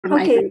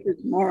My group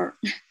is more.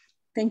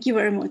 Thank you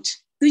very much.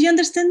 Do you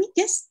understand me?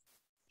 Yes?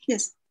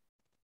 Yes.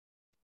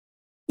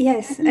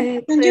 Yes.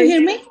 Can you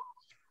hear me?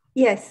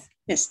 Yes.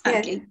 Yes,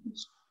 okay.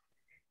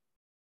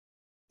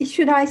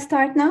 Should I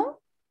start now?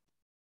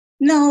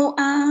 No,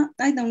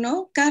 I don't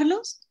know.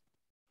 Carlos?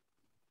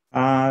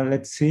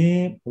 Let's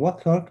see what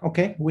clock.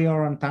 Okay, we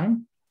are on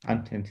time.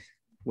 And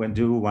when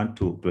do you want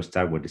to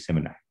start with the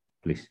seminar,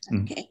 please?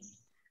 Okay.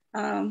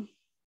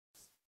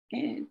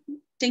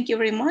 Thank you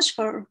very much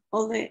for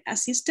all the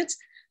assistance.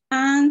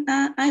 And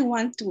I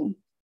want to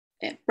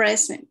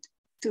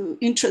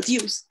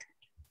introduce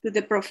to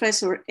the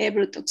professor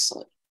Ebru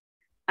Toksoy.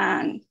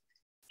 And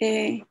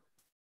the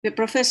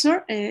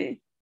professor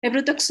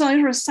Ebru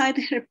Toksoy received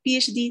her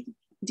PhD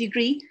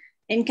degree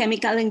in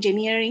chemical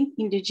engineering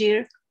in the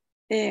year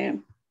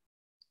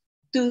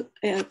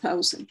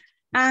 2000.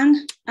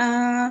 And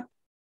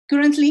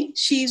currently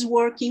she is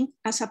working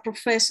as a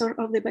professor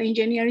of the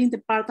bioengineering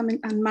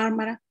department at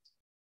Marmara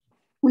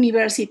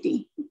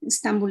University,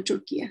 Istanbul,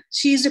 Turkey.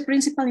 She is the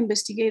principal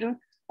investigator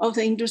of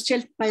the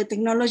industrial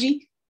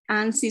biotechnology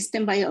and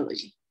system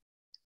biology.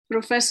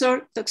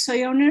 Professor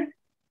Toksoy Öner,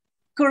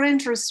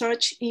 current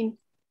research in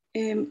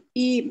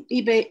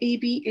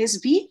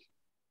EBSB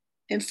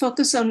and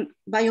focus on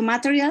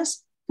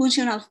biomaterials,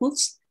 functional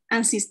foods,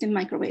 and system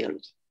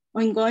microbiology.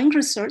 Ongoing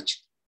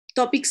research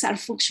topics are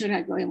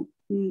functional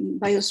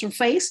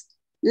biosurface,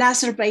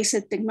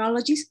 laser-based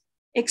technologies,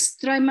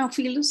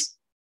 extremophilus,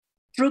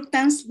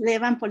 fructans,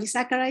 Levan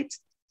polysaccharides,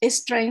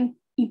 strain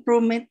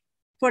improvement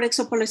for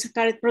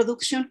exopolysaccharide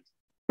production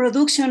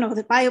of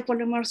the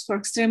biopolymers for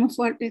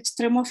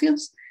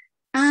extremophils,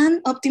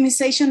 and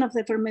optimization of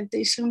the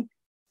fermentation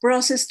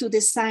process to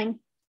design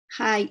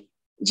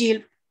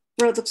high-yield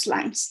products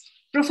lines.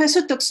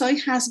 Professor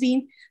Toksoy has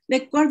been the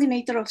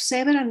coordinator of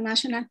several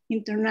national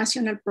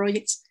international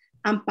projects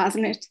and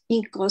partnered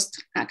in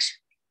cost action.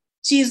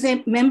 She is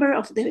the member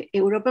of the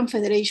European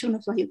Federation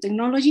of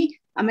Biotechnology,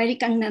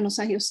 American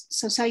Nanoscience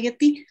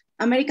Society,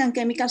 American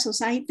Chemical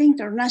Society,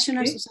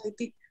 International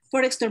Society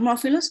for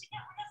Extremophilus,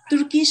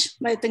 Turkish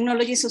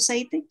Biotechnology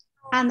Society,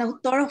 and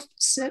author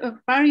of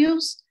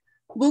various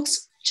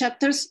books,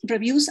 chapters,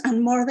 reviews,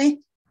 and more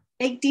than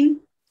 18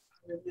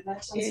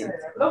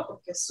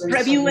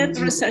 reviewed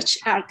research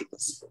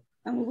articles.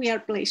 And we are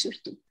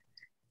pleased to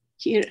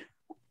hear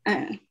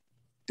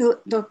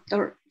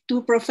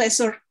to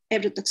Professor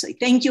Ebru Toksoy.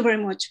 Thank you very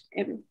much,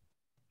 Ebru.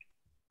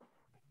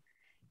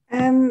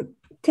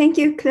 Thank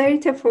you,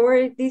 Clarita,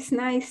 for this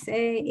nice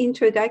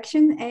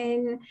introduction.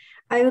 And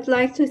I would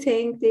like to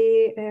thank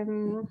the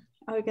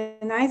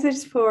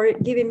organizers for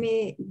giving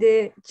me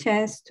the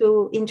chance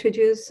to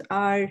introduce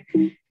our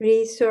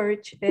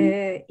research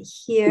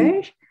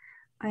here.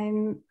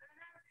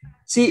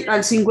 Sí,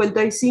 al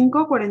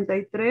 55,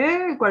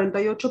 43,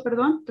 48,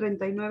 perdón,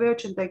 39,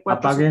 84.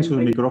 Apaguen sus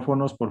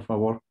micrófonos, por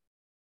favor.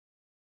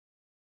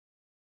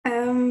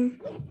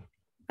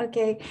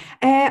 Okay,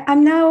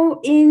 I'm now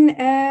in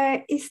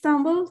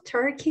Istanbul,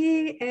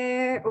 Turkey,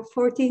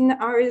 14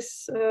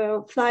 hours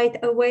flight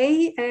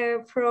away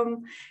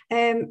from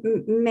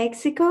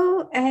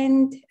Mexico,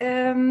 and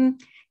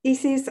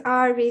this is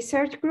our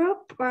research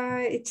group.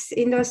 It's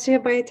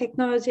Industrial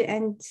Biotechnology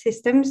and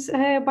Systems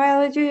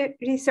Biology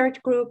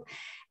Research Group,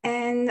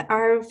 and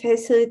our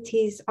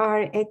facilities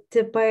are at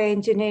the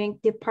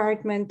Bioengineering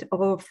Department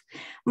of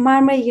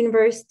Marmara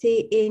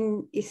University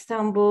in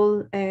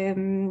Istanbul,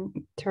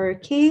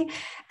 Turkey.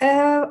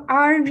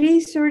 Our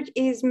research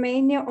is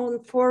mainly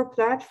on 4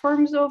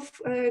 platforms of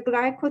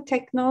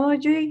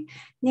glycotechnology,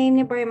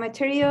 namely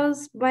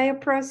biomaterials,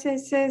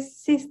 bioprocesses,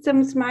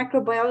 systems,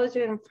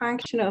 microbiology, and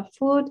functional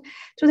food.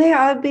 Today,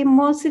 I'll be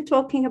mostly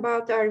talking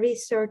about our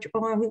research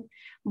on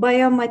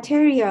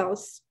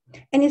biomaterials,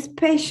 and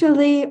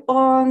especially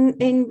on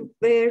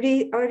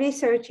our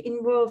research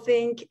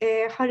involving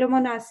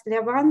Halomonas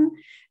Levan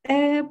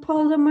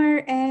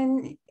polymer.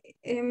 And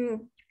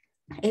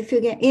if you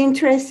get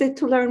interested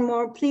to learn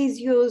more, please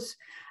use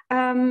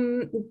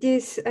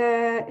this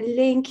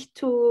link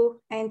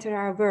to enter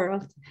our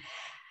world.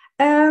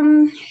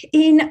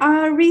 In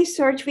our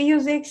research, we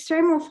use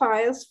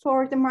extremophiles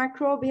for the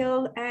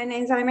microbial and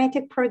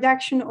enzymatic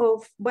production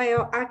of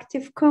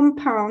bioactive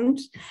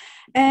compounds.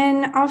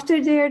 And after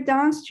their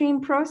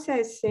downstream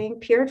processing,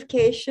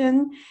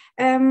 purification,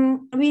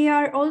 we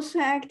are also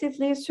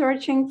actively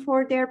searching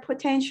for their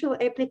potential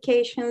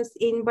applications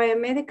in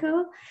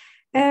biomedical,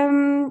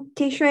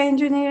 tissue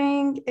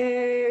engineering,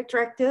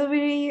 drug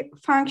delivery,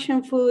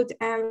 function food,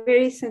 and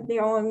very recently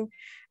on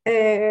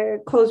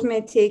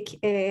cosmetic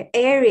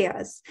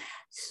areas.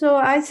 So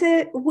I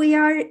said we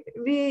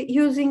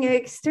using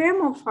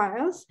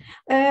extremophiles.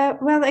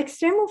 Well,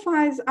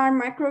 extremophiles are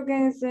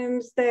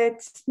microorganisms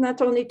that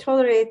not only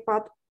tolerate,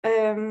 but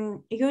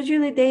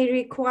usually they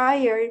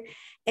require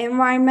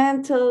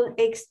environmental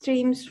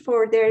extremes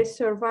for their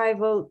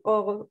survival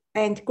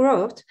and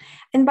growth.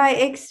 And by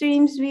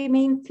extremes, we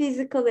mean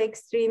physical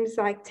extremes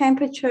like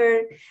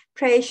temperature,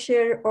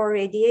 pressure, or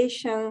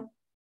radiation.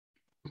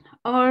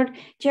 or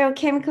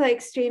geochemical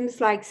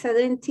extremes like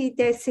salinity,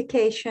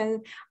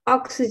 desiccation,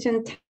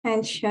 oxygen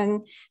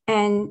tension,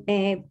 and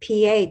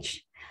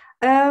pH.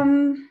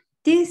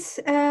 This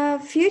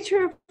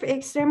future of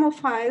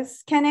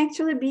extremophiles can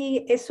actually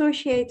be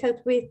associated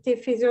with the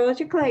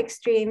physiological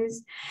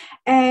extremes,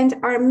 and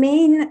our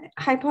main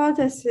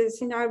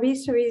hypothesis in our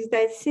research is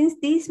that since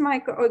these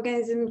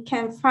microorganisms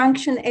can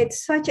function at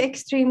such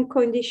extreme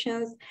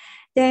conditions,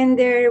 then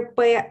their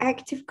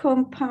bioactive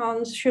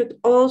compounds should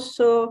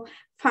also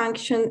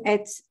function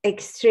at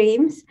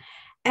extremes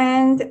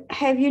and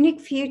have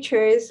unique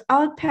features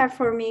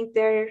outperforming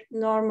their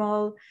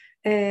normal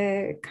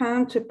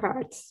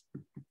counterparts.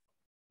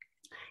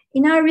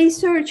 In our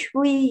research,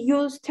 we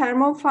use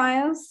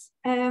thermophiles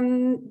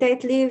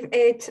that live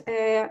at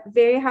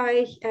very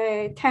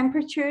high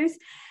temperatures,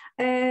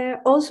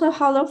 also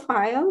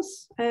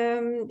halophiles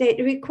that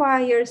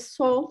require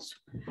salt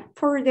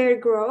for their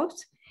growth.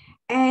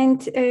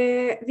 And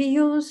we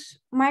use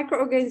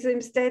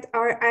microorganisms that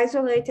are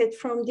isolated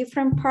from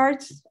different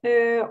parts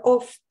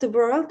of the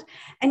world.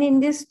 And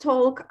in this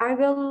talk, I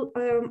will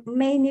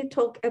mainly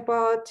talk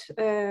about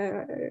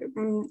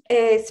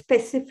a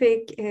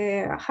specific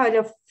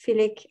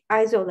halophilic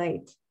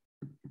isolate.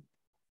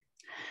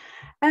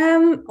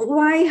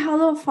 Why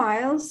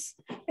halophiles?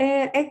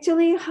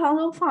 Actually,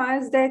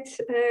 halophiles that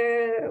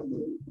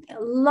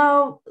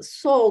love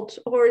salt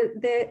or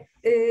that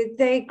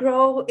they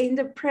grow in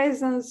the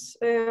presence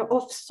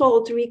of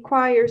salt,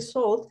 require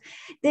salt,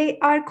 they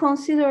are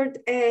considered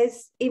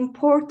as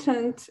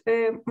important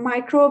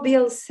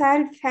microbial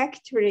cell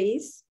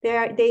factories.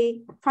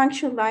 They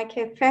function like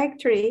a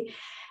factory.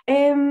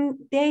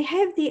 They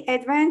have the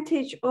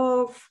advantage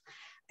of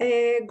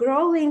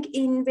growing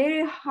in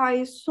very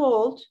high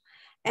salt,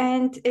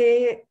 and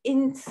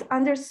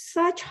under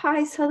such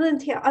high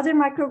salinity, other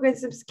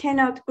microorganisms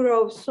cannot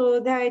grow, so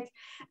that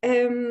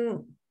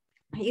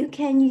you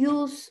can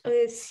use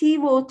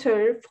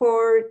seawater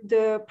for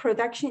the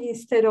production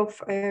instead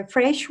of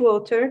fresh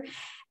water,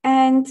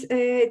 and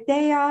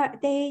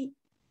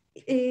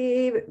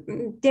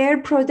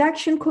their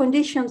production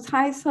conditions,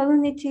 high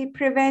salinity,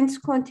 prevents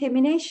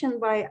contamination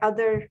by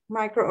other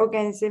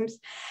microorganisms.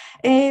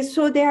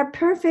 So they are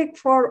perfect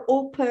for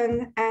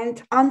open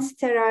and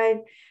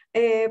unsterile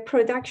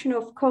production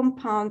of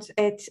compounds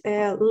at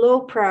a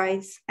low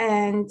price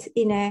and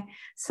in a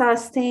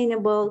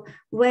sustainable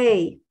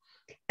way.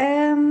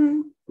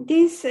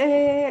 This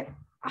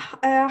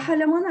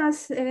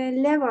Halomonas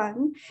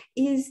Levan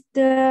is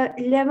the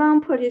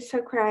Levan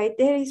polysaccharide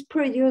that is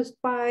produced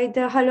by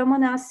the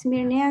Halomonas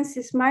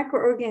smyrnensis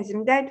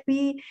microorganism that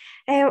we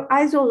have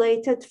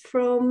isolated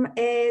from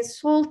a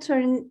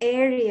saltern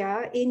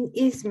area in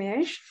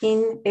Izmir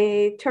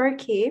in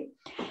Turkey.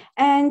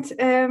 And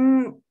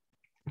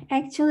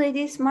actually,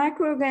 this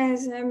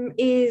microorganism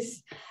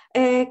is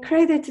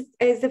credited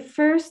as the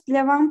first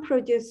Levan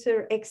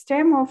producer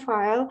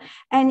extremophile,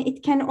 and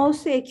it can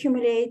also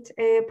accumulate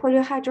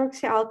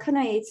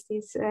polyhydroxyalkanoates.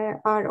 These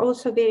are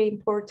also very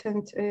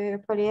important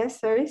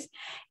polyesters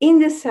in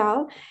the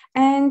cell.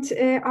 And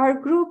our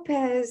group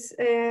has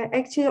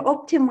actually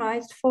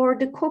optimized for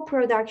the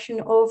co-production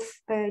of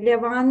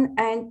Levan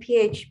and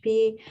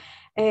PHP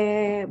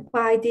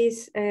by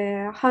this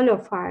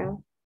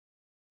halophile.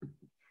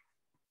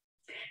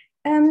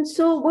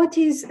 So what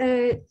is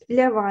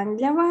Levan?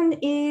 Levan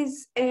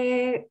is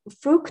a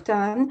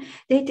fructan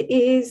that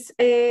is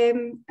a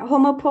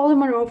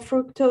homopolymer of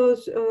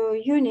fructose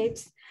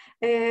units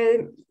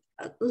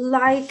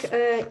like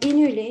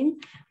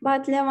inulin,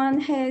 but Levan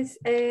has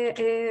a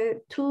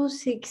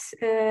 2,6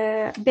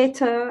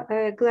 beta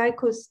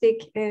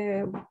glycosidic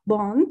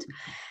bond.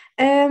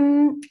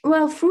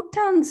 Well,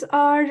 fructans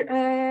are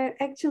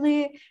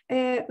actually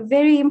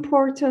very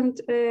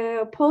important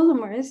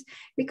polymers,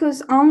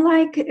 because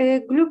unlike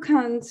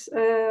glucans,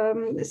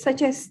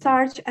 such as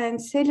starch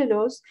and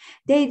cellulose,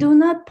 they do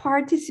not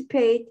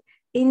participate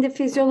in the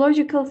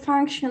physiological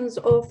functions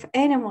of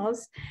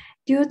animals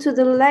due to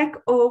the lack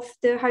of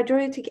the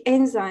hydrolytic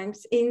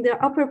enzymes in the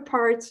upper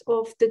parts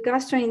of the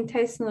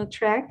gastrointestinal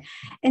tract,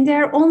 and they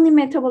are only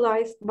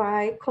metabolized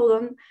by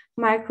colon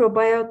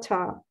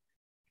microbiota.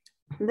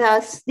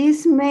 Thus,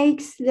 this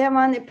makes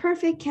Levan a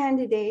perfect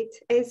candidate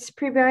as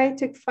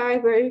prebiotic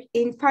fiber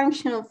in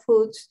functional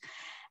foods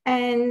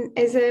and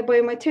as a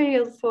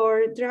biomaterial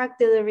for drug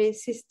delivery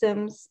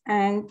systems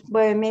and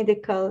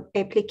biomedical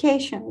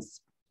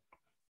applications.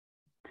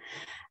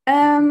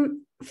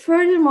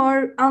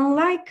 Furthermore,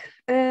 unlike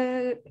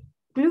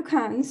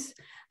glucans,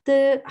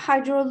 the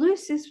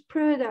hydrolysis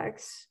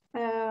products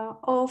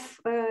of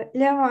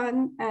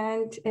Levan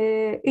and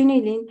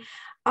inulin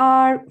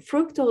are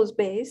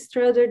fructose-based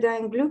rather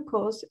than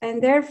glucose,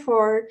 and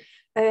therefore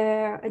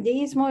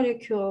these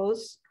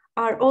molecules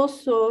are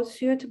also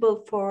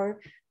suitable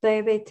for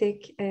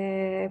diabetic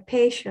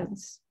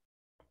patients.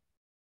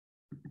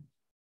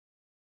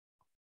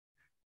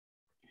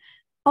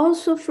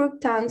 Also,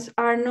 fructans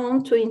are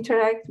known to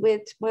interact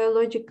with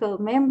biological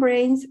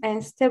membranes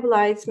and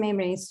stabilize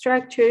membrane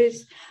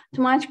structures to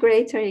much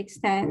greater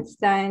extent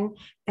than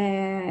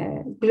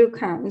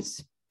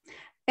glucans.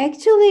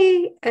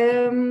 Actually,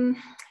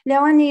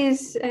 Levan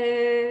is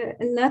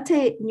not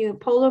a new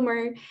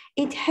polymer.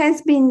 It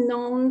has been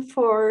known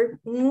for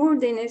more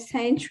than a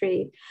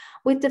century,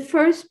 with the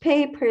first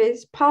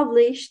papers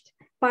published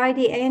by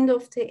the end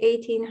of the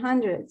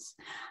 1800s.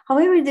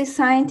 However, the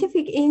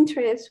scientific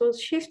interest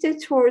was shifted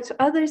towards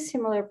other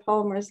similar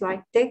polymers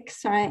like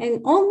dextran,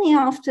 and only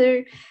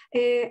after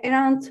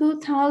around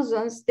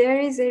 2000s, there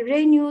is a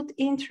renewed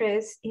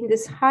interest in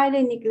this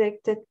highly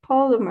neglected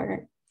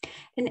polymer.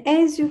 And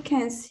as you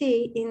can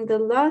see, in the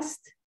last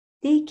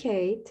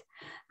decade,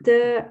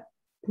 the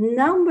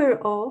number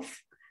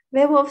of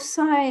Web of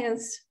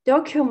Science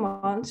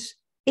documents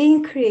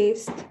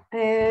increased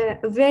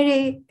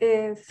very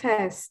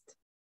fast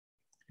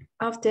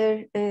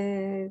after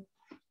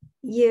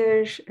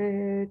year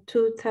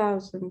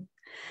 2000.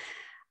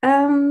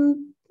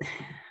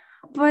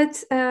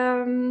 But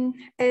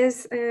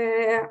as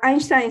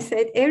Einstein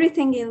said,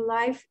 everything in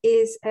life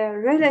is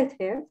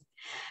relative.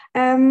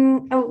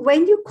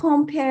 When you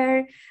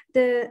compare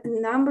the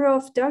number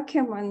of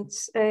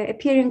documents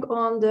appearing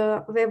on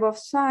the Web of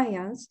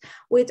Science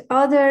with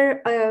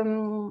other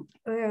well-known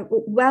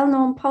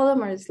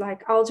polymers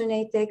like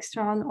alginate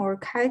dextran or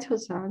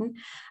chitosan,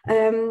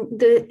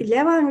 the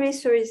Levan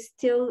research is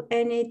still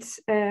in its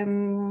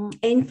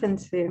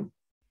infancy.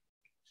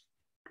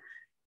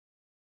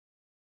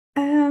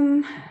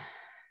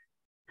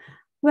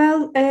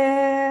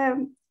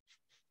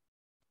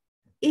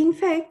 In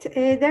fact,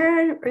 there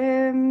are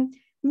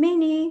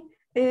many,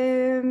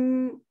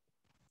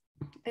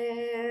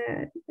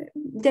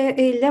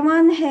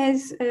 Levan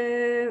has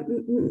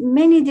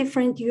many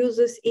different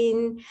uses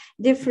in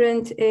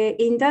different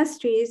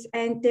industries,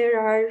 and there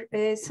are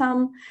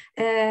some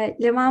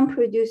Levan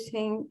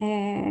producing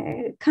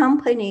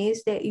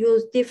companies that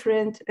use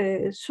different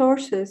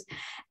sources,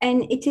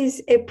 and it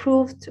is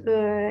approved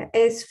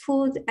as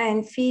food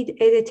and feed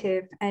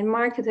additive and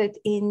marketed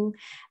in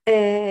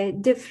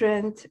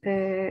different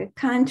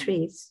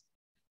countries.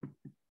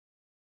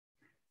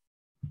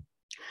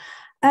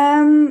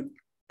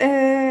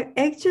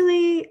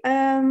 Actually,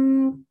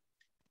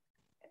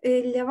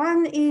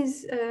 Levan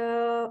is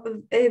a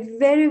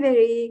very,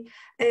 very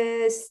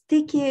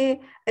sticky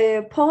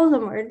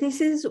polymer.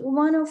 This is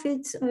one of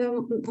its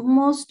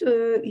most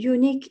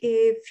unique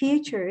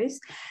features.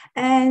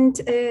 And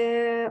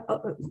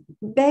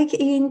back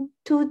in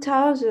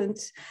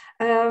 2000s,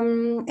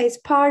 as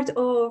part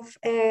of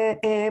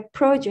a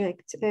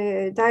project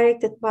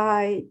directed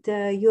by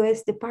the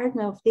US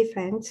Department of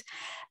Defense,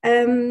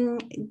 the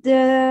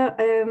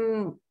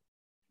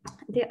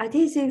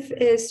adhesive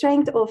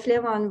strength of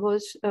Levan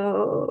was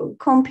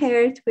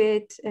compared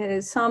with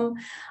some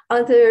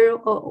other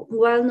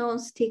well-known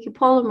sticky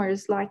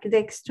polymers like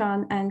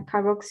dextran and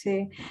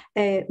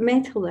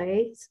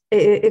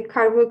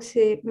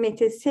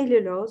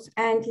carboxymethylcellulose,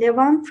 and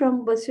Levan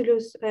from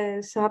Bacillus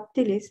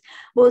subtilis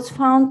was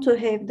found to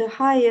have the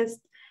highest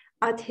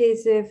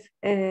adhesive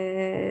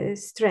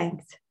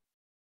strength.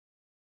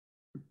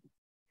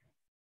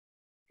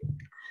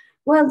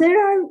 Well, there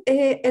are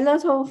a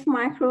lot of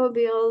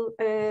microbial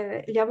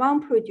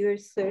Levan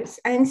producers,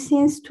 and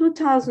since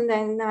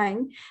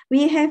 2009,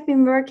 we have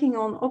been working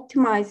on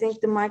optimizing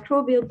the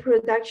microbial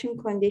production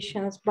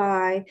conditions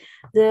by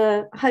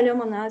the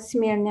Halomonas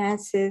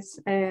smyrnensis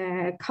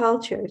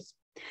cultures.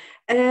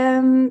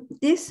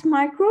 This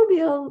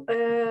microbial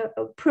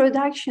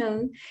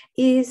production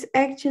is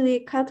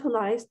actually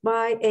catalyzed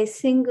by a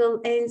single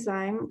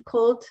enzyme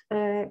called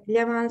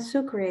Levan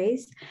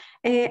sucrase,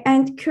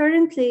 and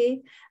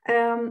currently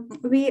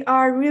we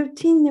are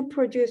routinely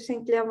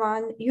producing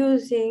Levan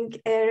using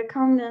a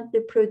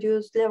recombinantly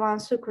produced Levan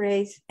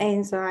sucrase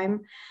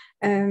enzyme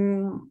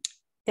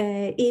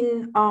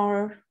in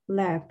our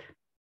lab.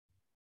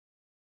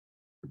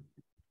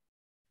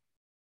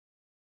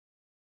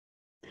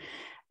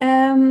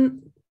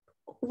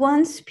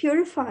 Once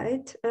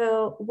purified,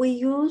 we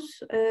use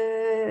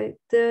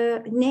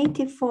the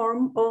native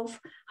form of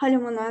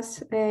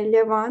Halomonas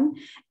Levan,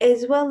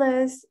 as well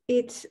as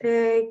its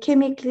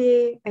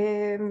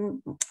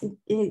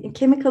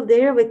chemical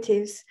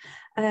derivatives,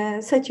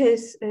 such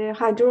as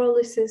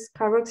hydrolysis,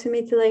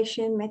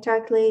 carboxymethylation,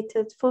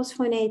 methylated,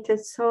 phosphonated,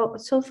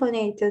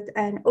 sulfonated,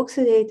 and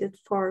oxidated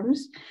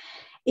forms,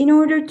 in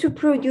order to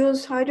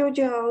produce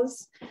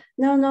hydrogels,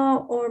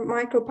 nano or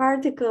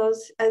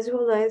microparticles, as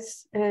well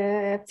as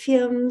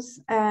films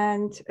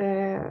and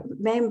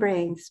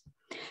membranes.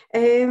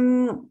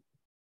 And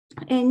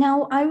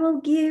now I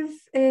will give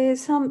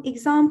some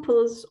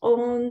examples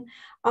on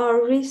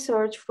our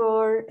research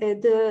for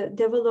the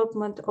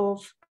development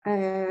of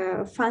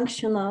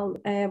functional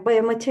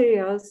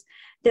biomaterials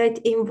that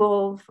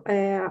involve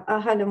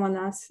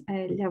Halomonas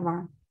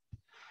Levan.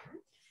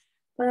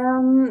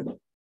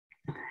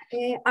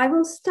 I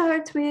will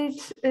start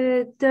with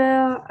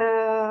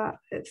the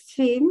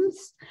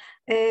films,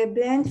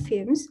 blend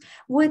films.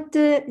 With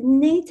the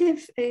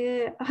native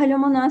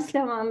Halomonas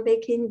Levan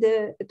back in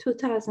the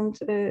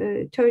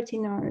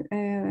 2013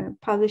 or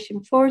published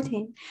in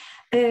 14,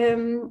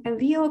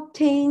 we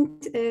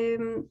obtained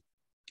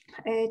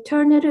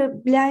ternary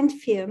blend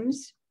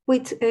films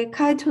with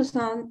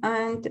chitosan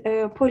and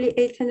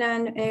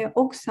polyethylene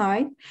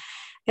oxide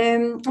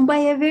by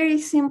a very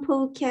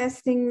simple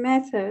casting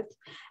method.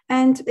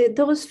 And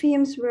those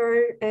films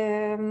were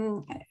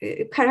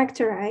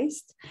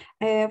characterized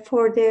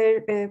for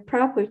their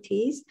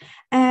properties.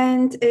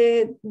 And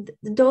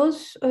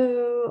those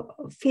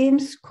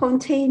films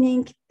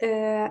containing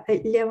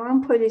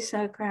Levan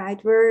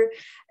polysaccharide were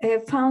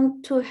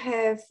found to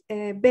have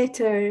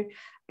better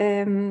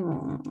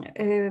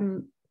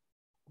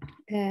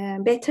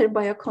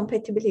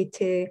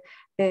biocompatibility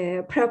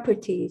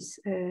properties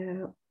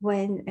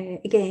when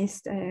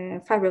against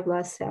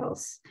fibroblast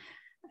cells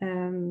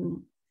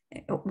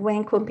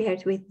when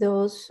compared with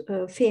those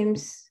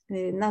films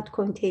not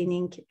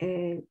containing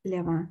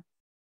Levan.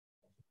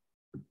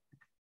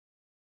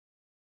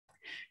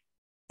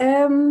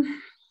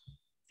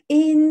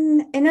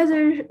 In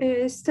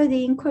another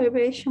study in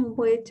collaboration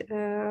with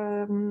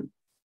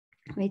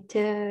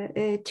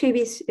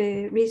Trevis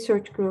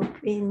research group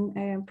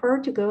in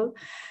Portugal,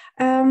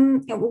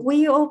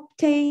 we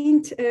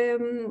obtained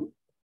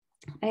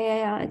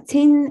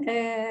thin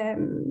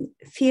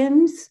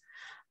films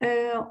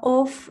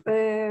of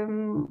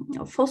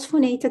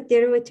phosphonated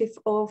derivative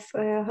of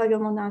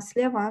Halomonas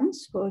Levan.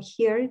 So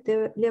here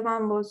the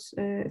Levan was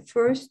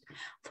first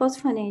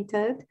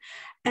phosphonated.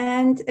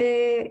 And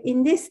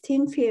in these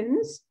thin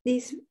films,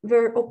 these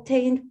were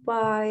obtained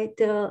by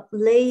the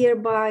layer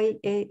by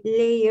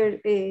layer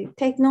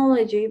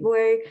technology,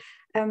 where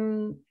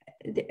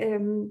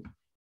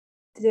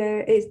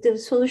the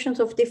solutions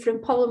of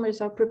different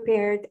polymers are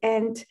prepared,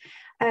 and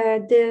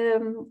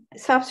the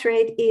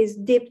substrate is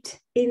dipped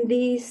in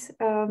these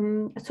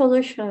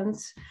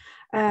solutions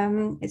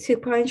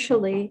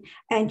sequentially,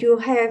 and you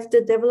have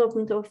the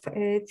development of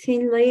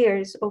thin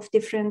layers of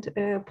different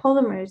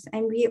polymers.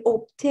 And we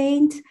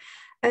obtained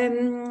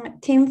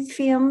thin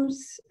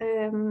films,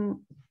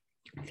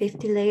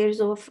 50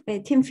 layers of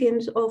thin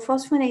films of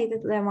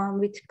phosphonated Levan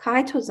with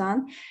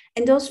chitosan,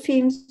 and those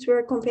films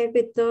were compared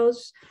with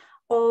those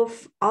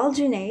of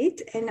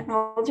alginate. And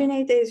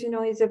alginate, as you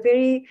know, is a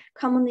very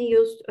commonly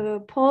used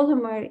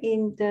polymer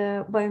in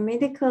the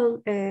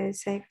biomedical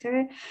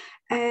sector.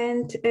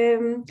 And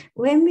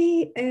when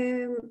we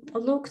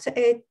looked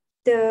at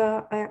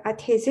the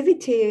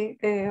adhesivity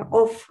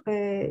of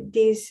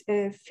these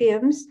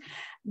films,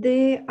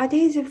 the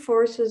adhesive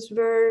forces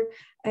were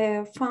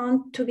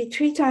found to be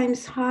 3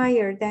 times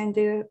higher than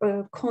the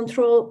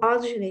control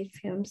alginate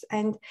films.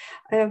 And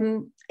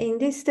in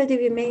this study,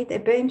 we made a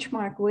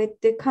benchmark with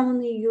the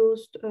commonly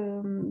used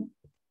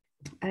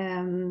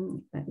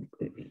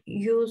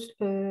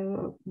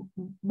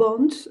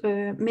bonds,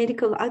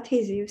 medical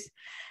adhesives,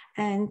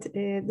 and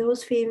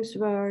those films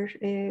were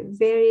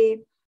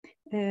very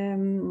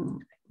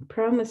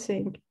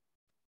promising.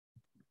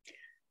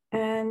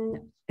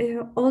 And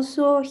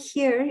also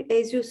here,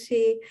 as you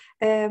see,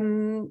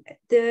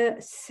 the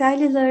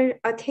cellular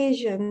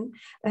adhesion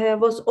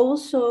was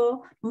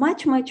also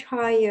much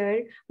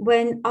higher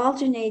when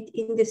alginate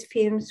in these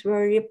films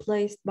were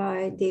replaced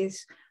by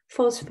this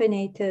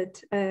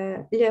phosphonated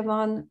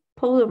Levan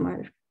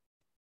polymer.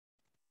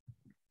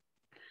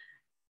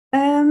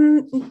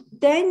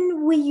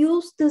 Then we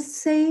used the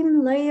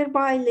same layer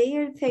by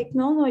layer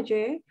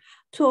technology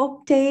to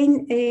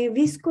obtain a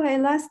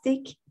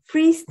viscoelastic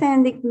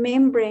freestanding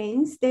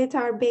membranes that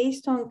are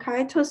based on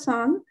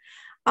chitosan,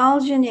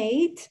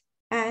 alginate,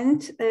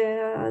 and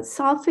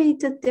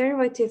sulfated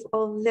derivative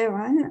of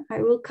Levan.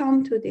 I will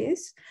come to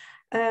this.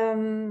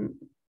 When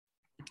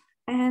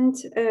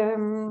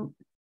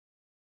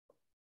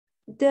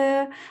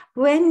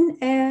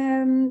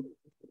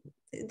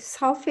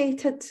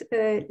sulfated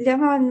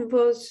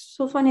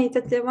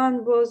sulfonated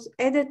Levan was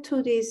added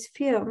to these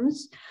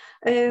films,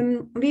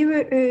 we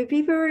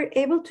were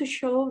able to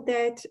show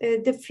that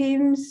the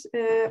films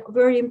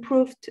were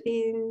improved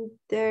in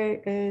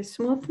their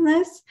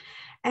smoothness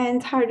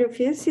and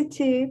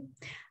hydrophilicity.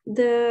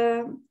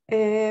 The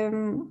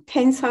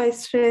tensile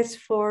stress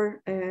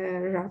for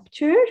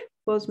rupture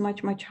was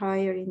much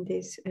higher in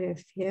these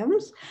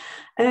films.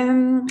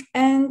 And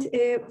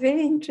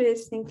very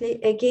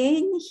interestingly,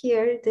 again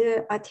here,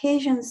 the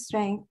adhesion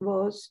strength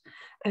was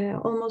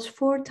almost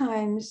 4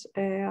 times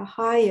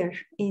higher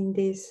in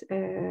these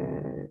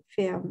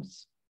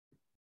films.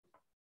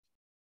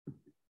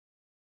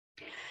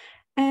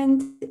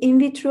 And in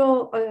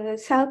vitro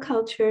cell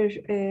culture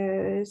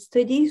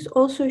studies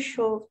also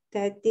showed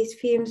that these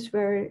films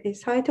were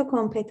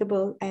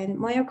cytocompatible and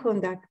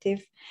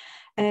myoconductive,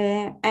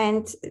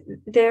 and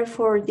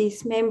therefore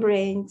these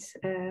membranes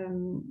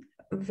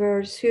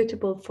were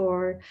suitable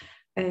for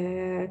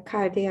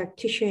cardiac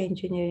tissue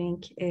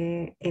engineering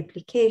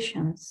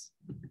applications.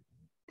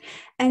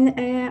 And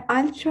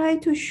I'll try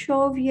to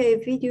show you a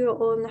video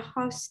on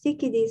how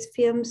sticky these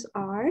films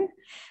are.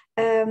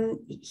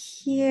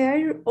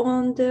 Here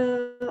on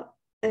the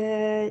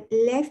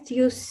left,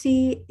 you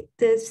see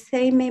the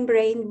same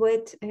membrane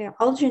with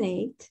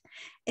alginate,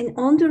 and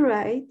on the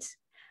right,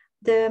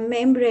 the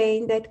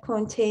membrane that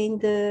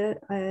contained the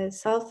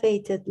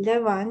sulfated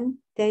Levan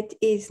that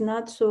is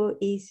not so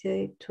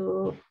easy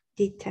to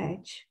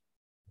detach.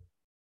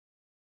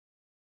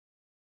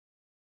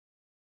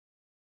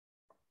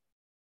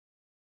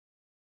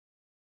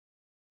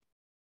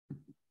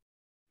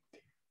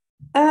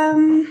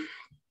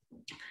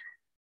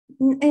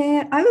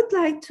 I would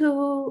like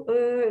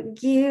to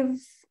give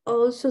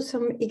also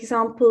some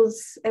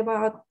examples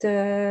about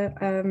the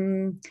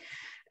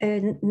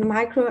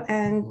micro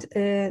and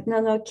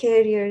nano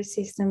carrier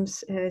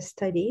systems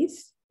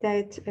studies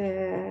that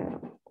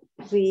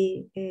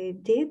we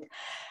did.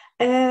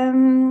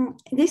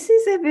 This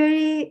is a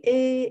very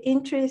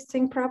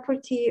interesting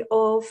property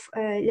of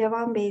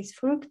Levan-based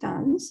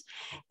fructans.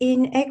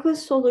 In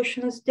aqueous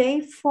solutions,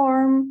 they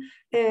form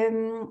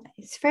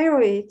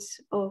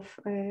spheroids of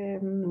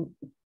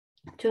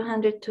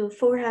 200 to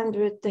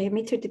 400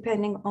 diameter,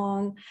 depending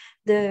on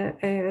the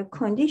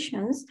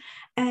conditions.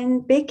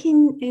 And back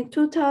in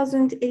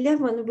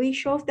 2011, we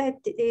showed that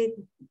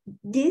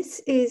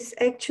this is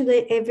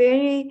actually a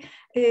very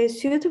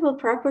suitable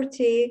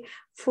property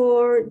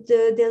for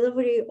the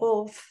delivery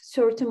of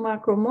certain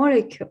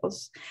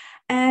macromolecules.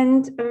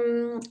 And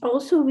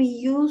also we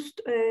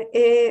used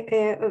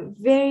a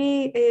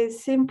very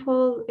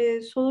simple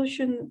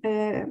solution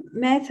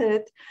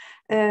method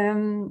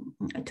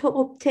to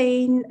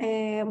obtain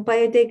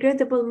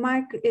biodegradable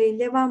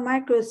Levan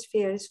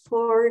microspheres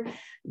for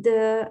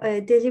the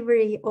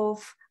delivery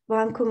of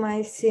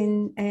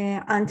vancomycin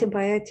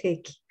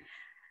antibiotic.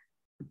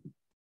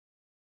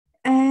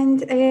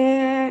 And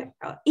in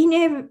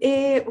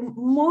a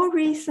more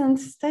recent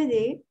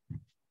study,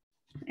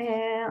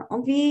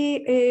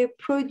 we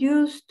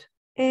produced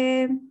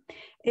a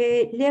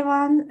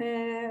Levan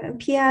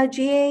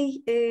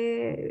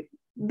PLGA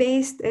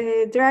based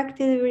drug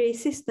delivery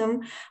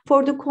system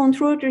for the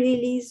controlled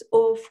release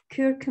of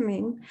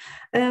curcumin.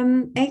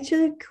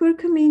 Actually,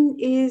 curcumin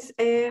is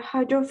a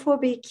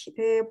hydrophobic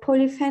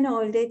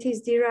polyphenol that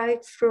is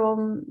derived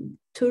from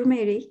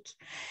turmeric.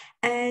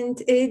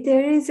 And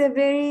there is a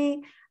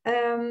very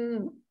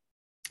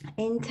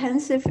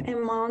intensive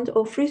amount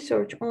of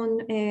research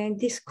on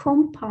this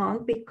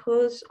compound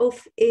because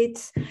of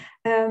its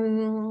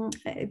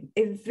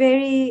a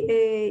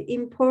very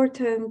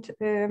important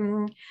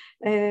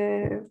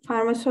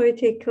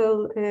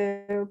pharmaceutical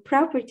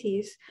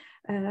properties,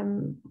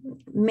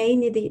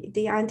 mainly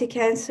the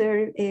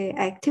anti-cancer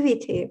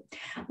activity.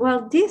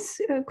 Well, this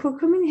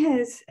curcumin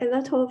has a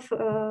lot of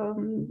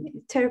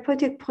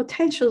therapeutic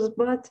potentials,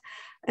 but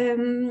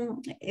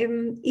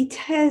it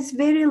has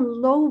very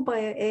low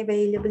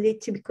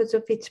bioavailability because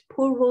of its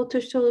poor water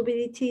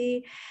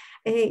solubility.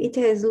 It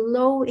has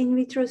low in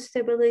vitro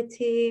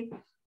stability,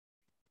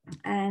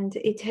 and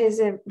it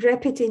has a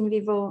rapid in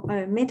vivo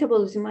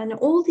metabolism. And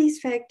all these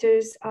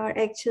factors are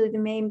actually the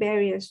main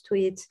barriers to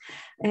its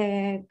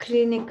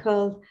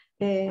clinical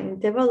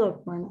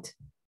development.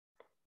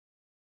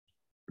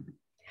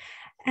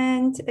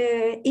 And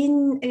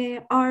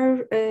in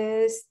our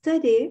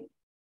study,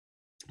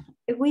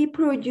 we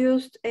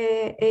produced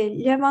a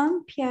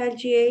Levan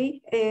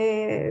PLGA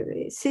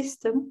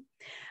system,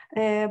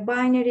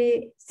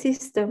 binary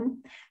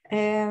system,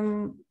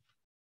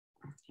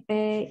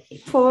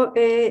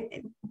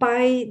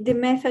 by the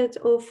method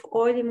of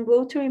oil and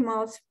water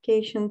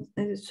emulsification,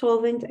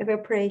 solvent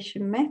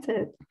evaporation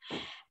method.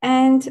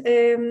 And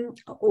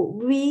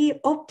we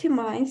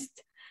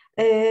optimized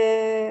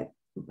the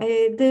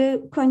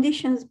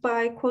conditions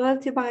by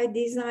quality by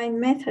design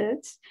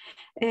methods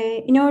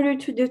in order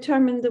to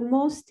determine the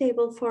most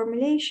stable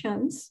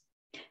formulations.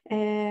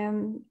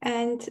 And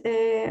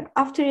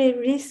after a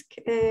risk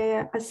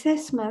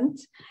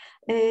assessment,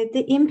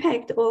 the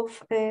impact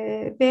of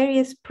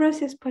various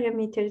process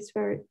parameters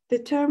were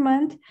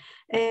determined,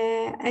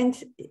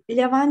 and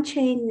Levan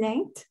chain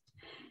length,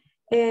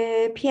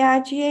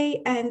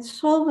 PLGA, and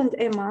solvent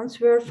amounts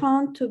were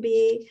found to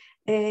be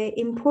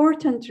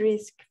important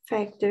risk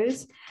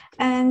factors.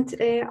 And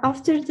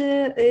after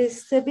the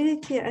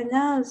stability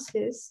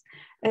analysis,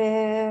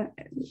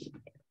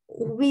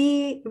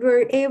 we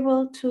were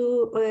able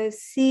to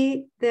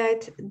see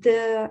that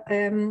the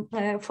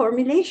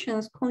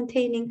formulations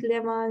containing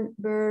Levan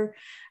were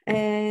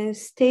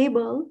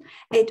stable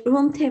at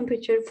room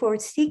temperature for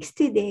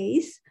 60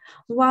 days,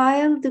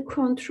 while the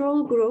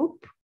control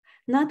group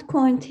not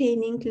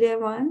containing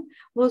Levan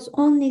was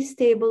only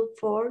stable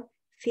for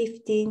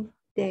 15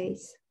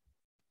 days.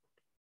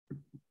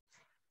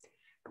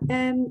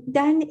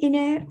 Then in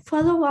a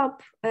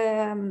follow-up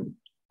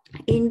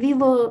in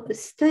vivo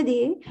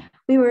study,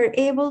 we were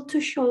able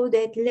to show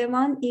that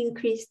Levan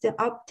increased the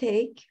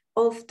uptake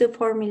of the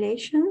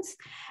formulations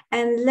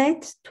and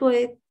led to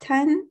a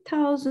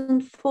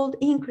 10,000-fold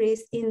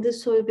increase in the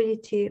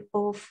solubility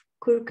of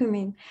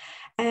curcumin.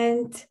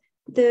 And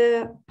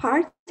the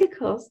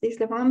particles, these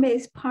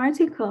Levan-based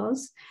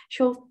particles,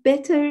 show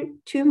better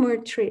tumor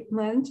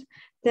treatment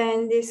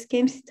than this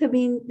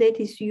gemcitabine that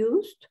is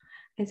used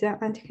as an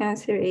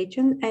anti-cancer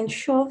agent, and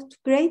showed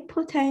great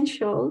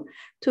potential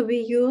to be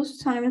used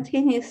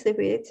simultaneously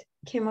with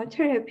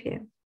chemotherapy.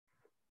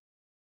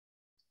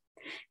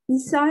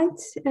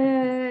 Besides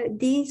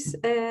these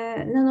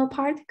micro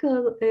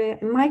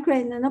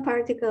and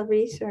nanoparticle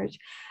research,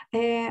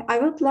 I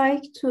would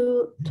like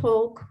to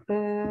talk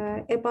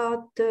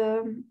about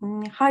the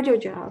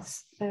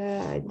hydrogels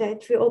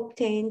that we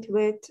obtained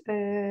with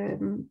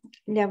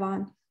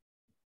Levan.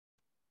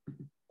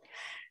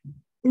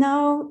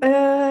 Now,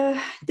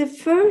 the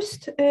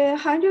first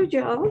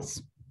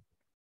hydrogels,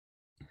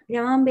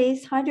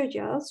 Levan-based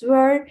hydrogels,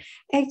 were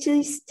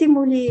actually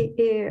stimuli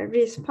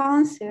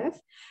responsive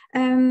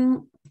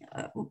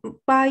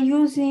by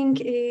using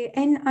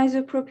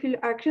N-isopropyl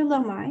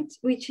acrylamide,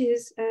 which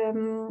is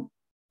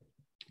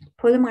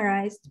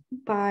polymerized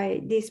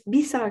by this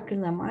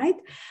bis-acrylamide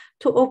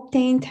to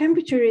obtain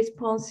temperature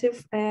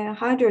responsive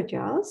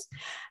hydrogels.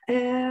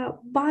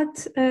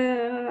 But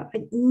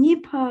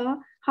NIPA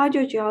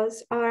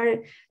hydrogels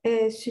are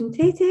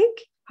synthetic,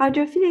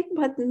 hydrophilic,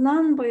 but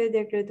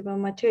non-biodegradable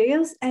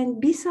materials,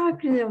 and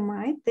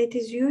bis-acrylamide that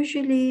is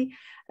usually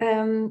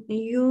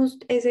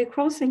used as a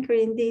cross-linker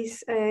in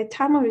these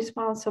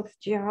thermoresponsive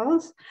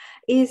gels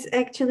is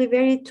actually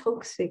very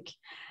toxic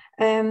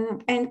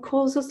and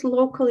causes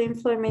local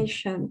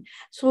inflammation.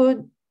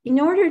 So in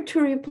order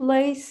to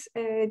replace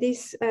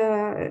this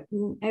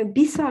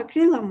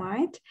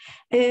bis-acrylamide,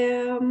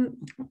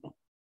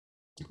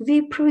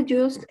 we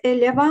produced a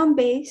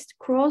Levan-based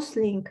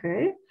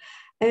cross-linker,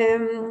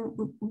 and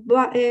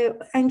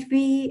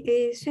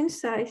we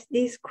synthesized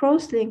this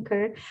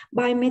cross-linker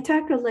by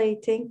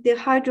metacrylating the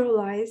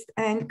hydrolyzed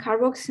and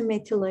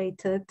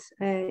carboxymethylated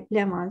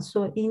Levan.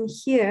 So in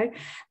here,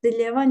 the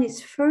Levan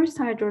is first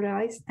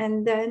hydrolyzed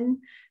and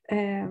then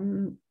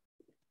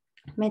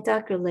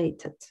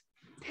metacrylated.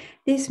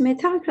 This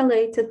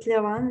metacrylated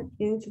Levan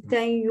is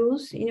then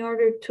used in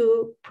order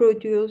to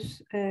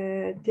produce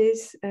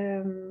these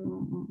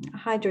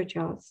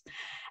hydrogels.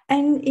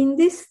 And in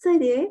this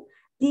study,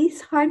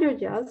 these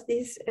hydrogels,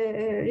 these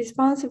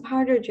responsive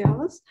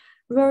hydrogels,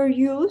 were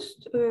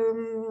used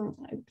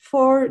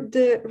for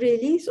the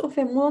release of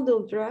a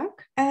model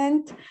drug,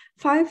 and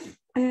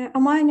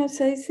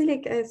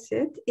 5-aminosalicylic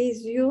acid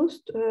is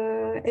used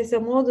as a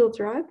model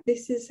drug.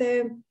 This is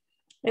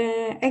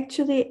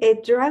actually a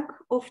drug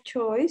of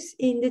choice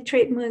in the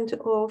treatment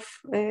of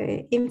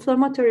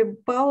inflammatory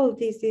bowel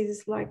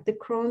diseases like the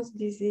Crohn's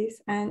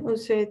disease and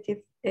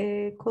ulcerative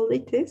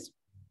colitis.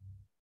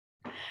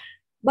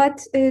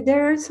 But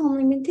there are some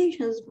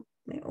limitations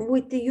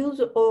with the use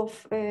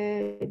of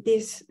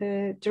this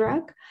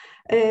drug,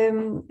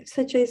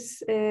 such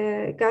as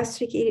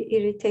gastric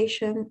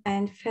irritation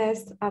and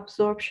fast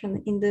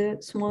absorption in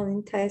the small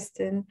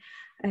intestine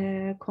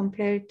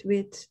compared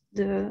with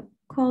the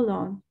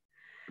colon.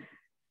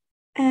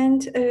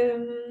 And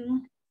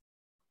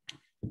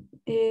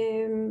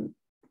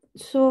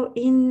so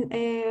in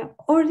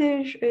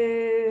order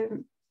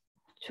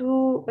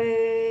to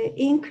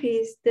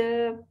increase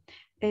the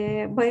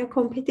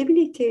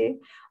biocompatibility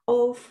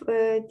of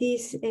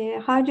these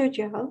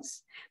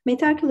hydrogels,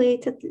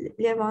 metacrylated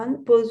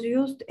Levan was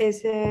used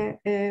as a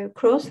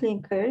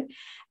cross-linker,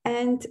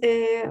 and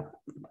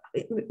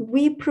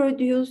we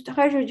produced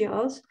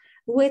hydrogels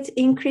with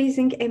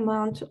increasing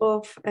amount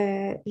of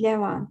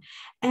Levan.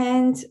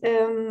 And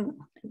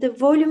the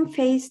volume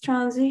phase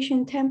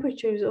transition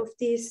temperatures of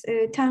these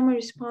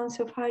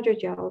thermoresponsive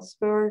hydrogels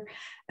were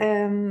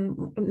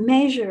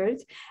measured,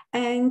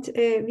 and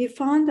we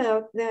found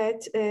out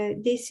that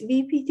this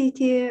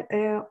VPTT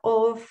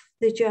of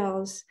the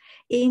gels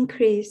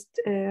increased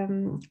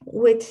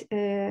with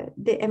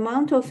the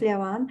amount of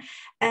Levan,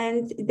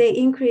 and they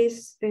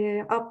increased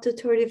up to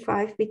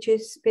 35, which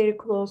is very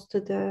close to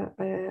the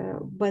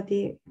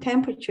body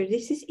temperature.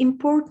 This is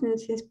important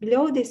since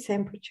below this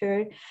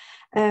temperature,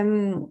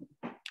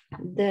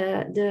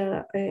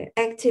 the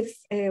active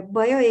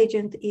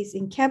bioagent is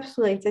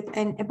encapsulated,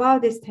 and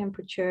above this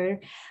temperature,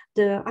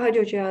 the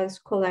hydrogels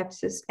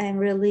collapses and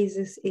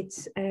releases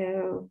its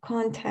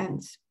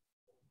contents.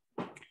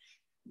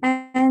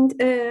 And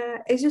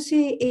as you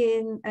see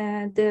in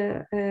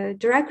the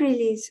drug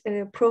release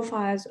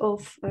profiles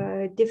of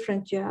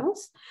different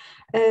gels,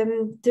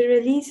 the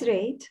release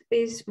rate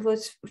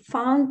was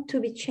found to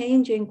be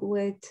changing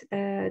with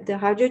the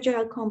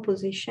hydrogel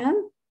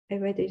composition,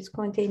 whether it's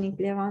containing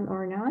Levan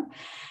or not,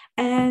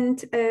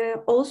 and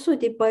also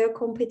the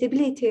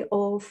biocompatibility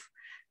of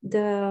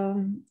the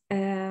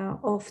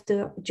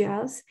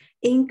gels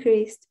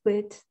increased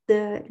with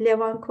the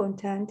Levan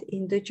content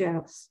in the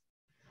gels.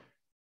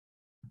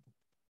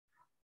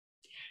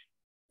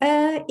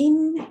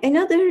 In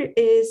another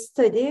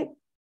study,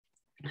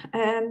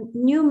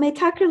 new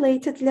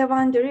metacrylated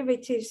Levan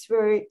derivatives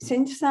were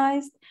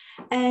synthesized,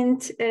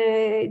 and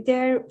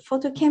their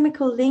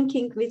photochemical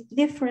linking with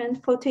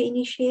different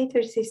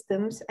photoinitiator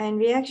systems and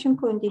reaction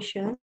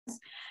conditions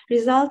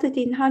resulted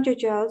in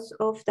hydrogels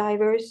of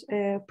diverse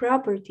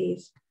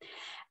properties.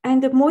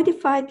 And the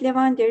modified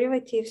Levan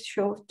derivatives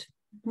showed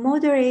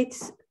moderate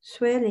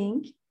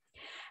swelling,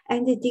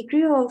 and the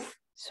degree of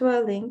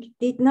swelling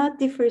did not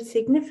differ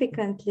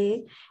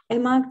significantly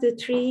among the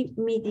three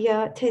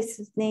media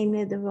tested,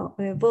 namely the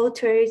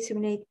water,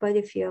 simulate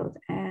body field,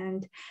 and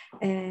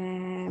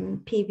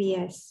and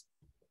PBS.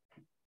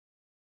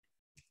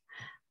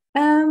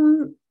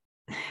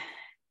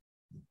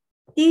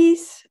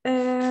 These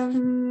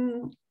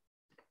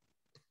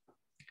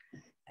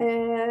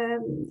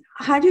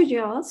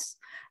hydrogels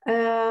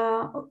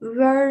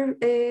were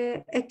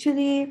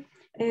actually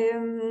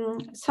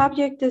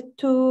subjected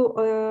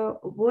to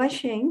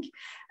washing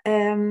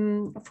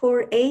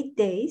for 8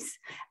 days,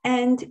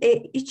 and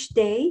each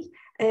day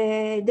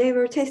they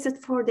were tested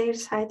for their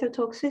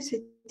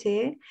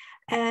cytotoxicity,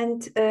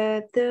 and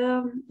the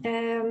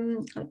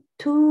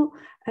two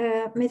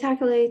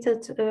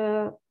methylated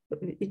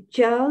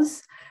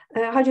gels,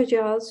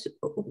 hydrogels,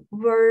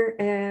 were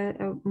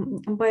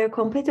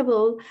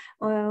biocompatible,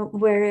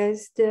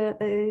 whereas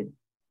the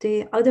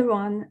other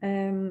one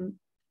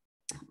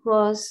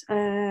was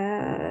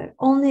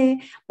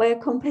only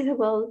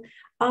biocompatible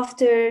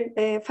after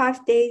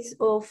 5 days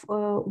of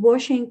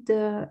washing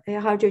the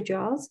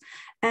hydrogels,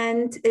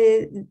 and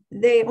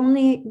they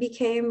only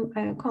became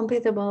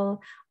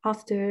compatible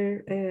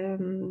after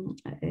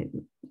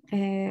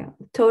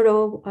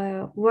thorough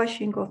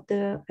washing of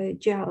the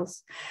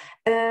gels.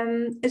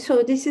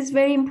 So this is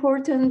very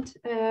important,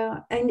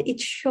 and it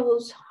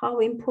shows how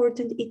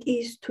important it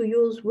is to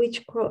use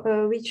which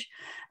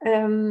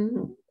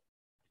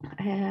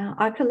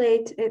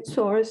acrylate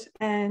source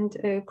and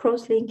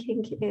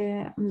cross-linking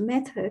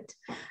method.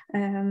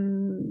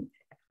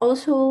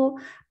 Also,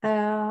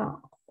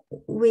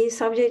 we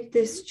subject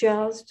these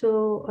gels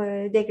to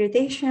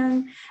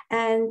degradation,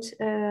 and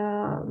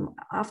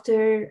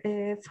after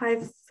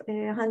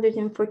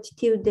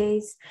 542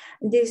 days,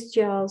 these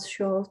gels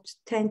showed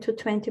 10 to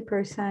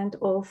 20%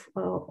 of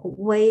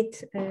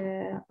weight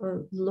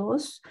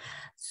loss.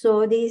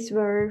 So these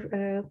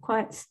were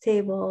quite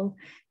stable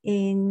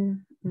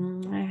in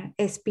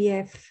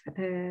SPF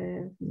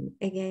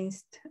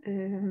against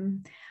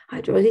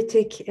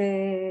hydrolytic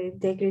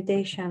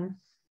degradation.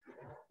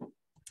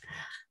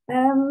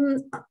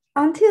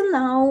 Until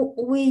now,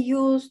 we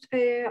used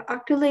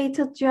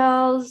acrylated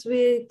gels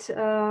with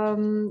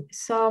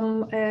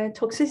some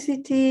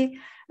toxicity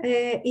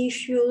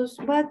issues,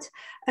 but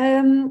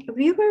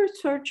we were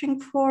searching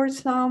for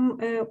some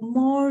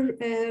more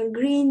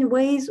green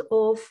ways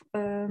of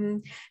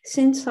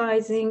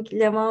synthesizing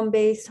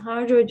Levan-based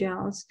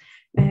hydrogels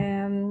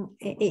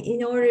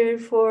in order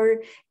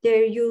for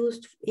their use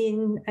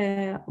in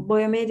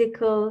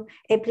biomedical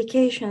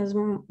applications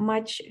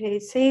much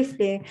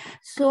safely.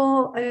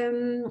 So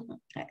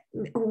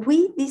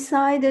we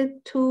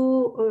decided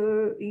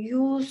to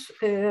use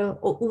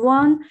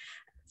one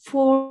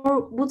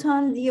for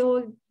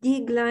butanediol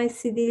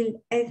diglycidyl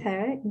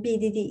ether,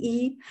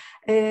 BDDE.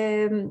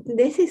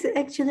 This is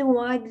actually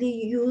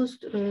widely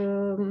used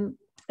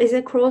as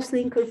a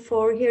cross-linker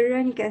for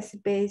hyaluronic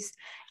acid-based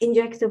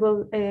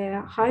injectable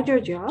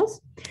hydrogels.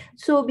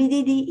 So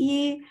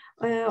BDDE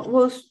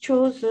was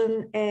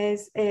chosen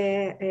as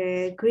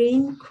a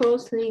green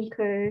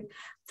cross-linker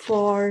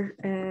for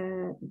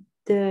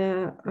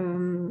the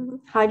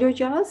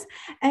hydrogels,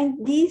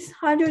 and these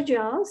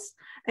hydrogels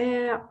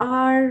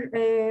are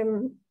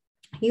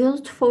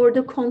used for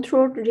the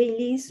controlled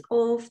release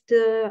of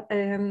the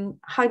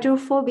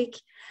hydrophobic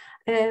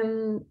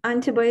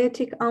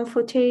antibiotic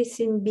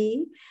amphotericin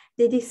B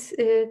that is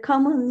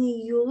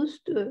commonly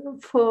used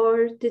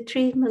for the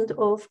treatment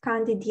of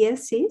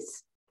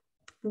candidiasis,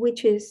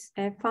 which is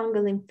a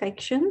fungal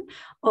infection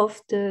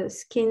of the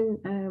skin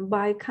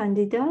by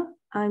Candida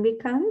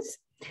albicans.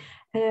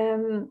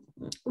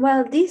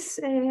 Well, this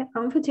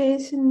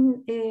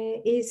amphotericin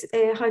is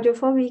a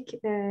hydrophobic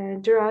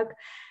drug,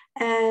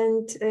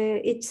 and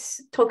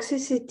its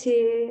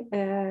toxicity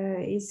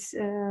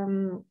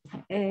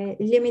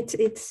limits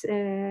its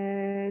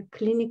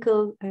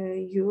clinical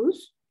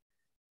use.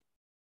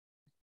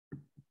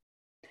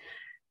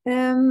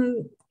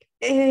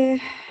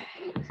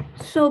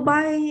 So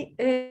by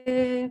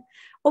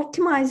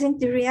optimizing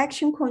the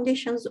reaction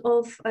conditions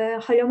of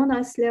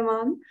Halomonas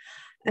Levan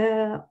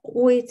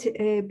with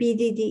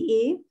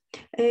BDDE,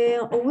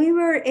 we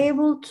were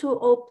able to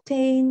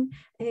obtain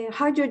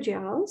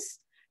hydrogels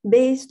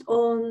based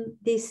on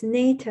this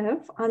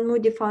native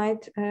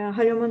unmodified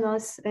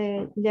Halomonas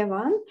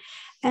Levan,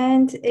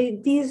 and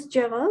these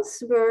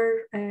gels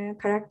were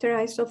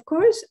characterized, of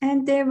course,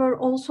 and they were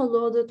also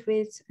loaded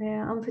with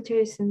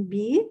amphotericin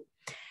B,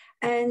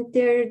 and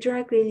their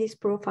drug release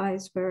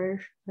profiles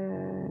were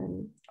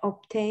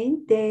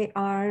obtained. They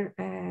are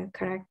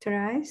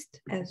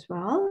characterized as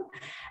well,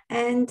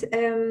 and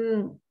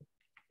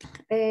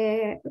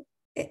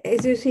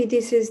as you see,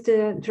 this is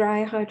the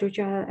dry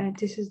hydrogel and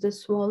this is the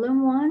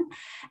swollen one,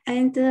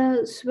 and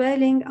the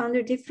swelling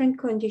under different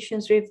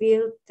conditions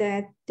revealed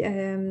that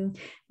the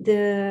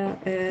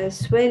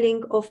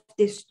swelling of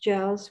these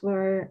gels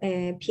were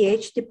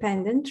pH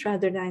dependent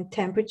rather than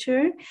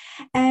temperature,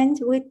 and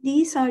with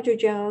these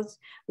hydrogels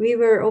we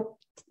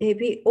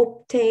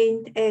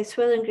obtained a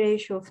swelling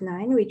ratio of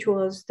 9, which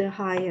was the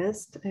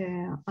highest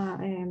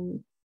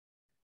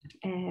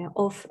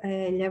of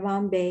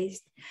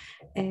Levan-based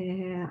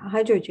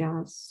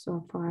hydrogels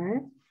so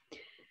far.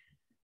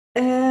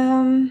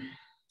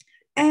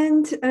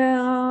 And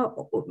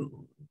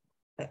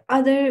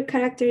other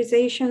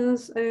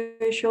characterizations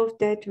showed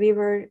that we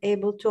were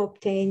able to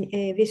obtain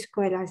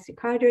viscoelastic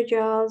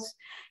hydrogels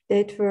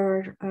that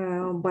were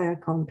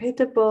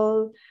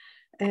biocompatible,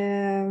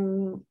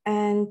 and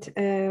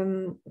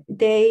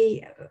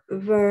they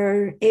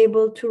were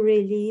able to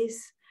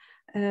release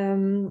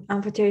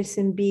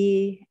amphotericin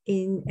B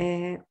in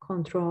a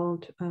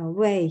controlled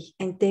way,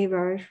 and they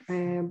were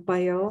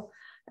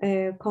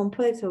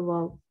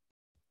biocompatible.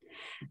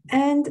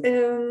 And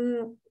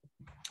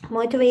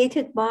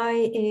motivated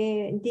by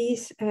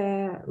these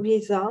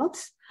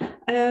results,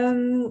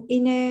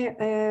 in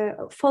a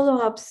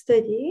follow-up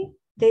study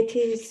that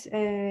is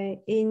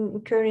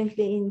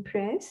currently in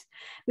press,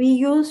 we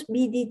use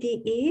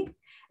BDDE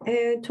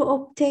to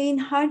obtain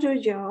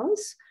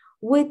hydrogels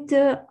with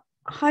the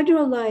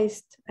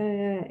hydrolyzed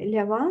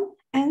Levan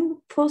and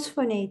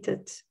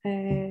phosphonated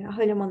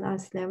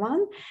Halomonas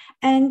Levan,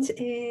 and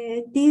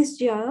these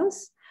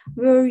gels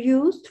were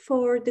used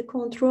for the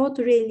controlled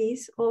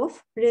release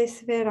of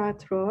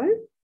resveratrol.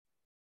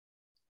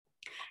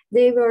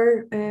 They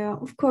were,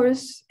 of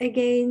course,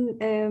 again,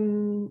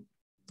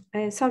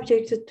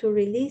 subjected to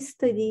release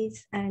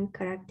studies and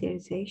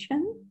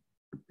characterization.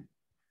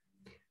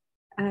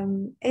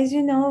 As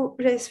you know,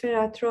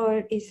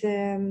 resveratrol is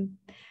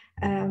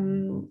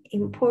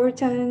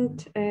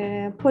important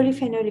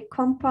polyphenolic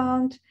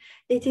compound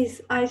that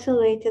is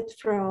isolated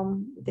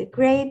from the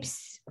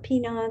grapes,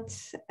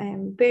 peanuts,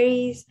 and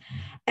berries,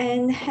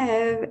 and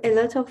have a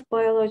lot of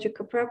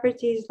biological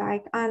properties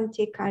like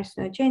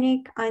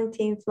anti-carcinogenic,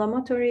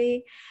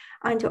 anti-inflammatory,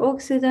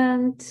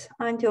 antioxidant,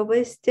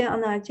 anti-obesity,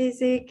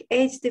 analgesic,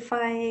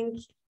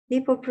 age-defying,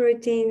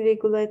 lipoprotein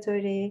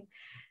regulatory,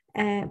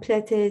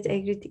 platelet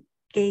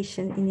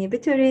aggregation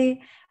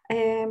inhibitory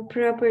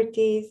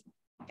properties.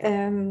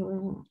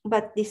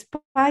 But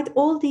despite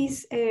all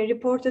these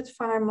reported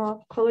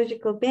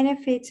pharmacological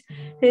benefits,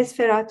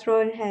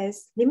 resveratrol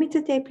has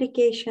limited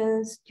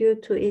applications due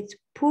to its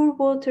poor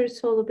water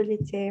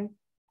solubility,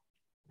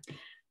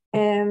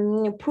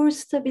 poor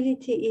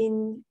stability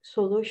in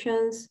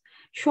solutions,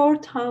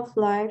 short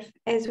half-life,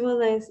 as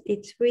well as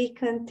its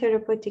weakened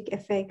therapeutic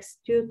effects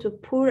due to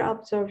poor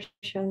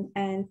absorption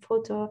and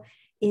photo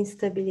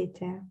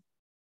instability.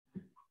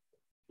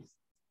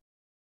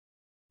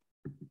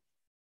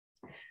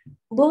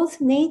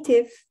 Both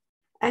native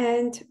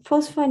and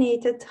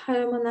phosphonated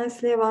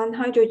Halomonas Levan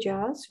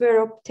hydrogels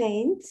were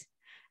obtained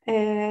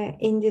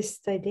in this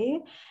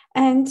study,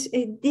 and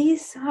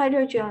these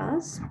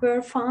hydrogels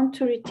were found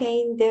to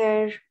retain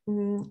their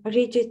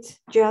rigid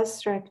gel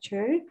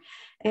structure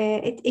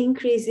at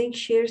increasing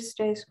shear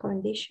stress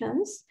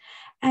conditions.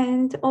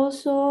 And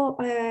also,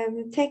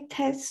 tech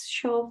tests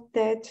showed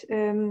that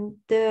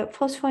the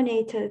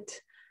phosphonated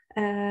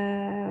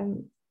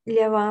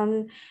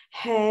Levan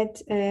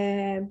had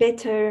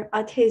better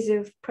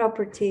adhesive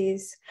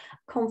properties,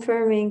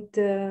 confirming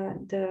the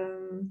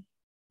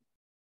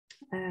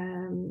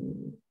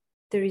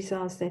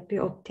results that we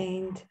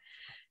obtained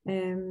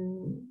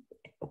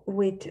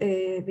with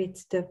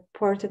the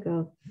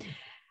particle.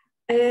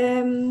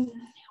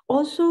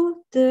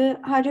 Also, the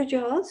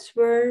hydrogels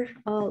were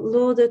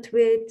loaded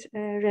with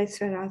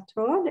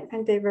resveratrol,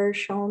 and they were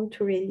shown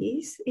to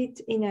release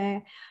it in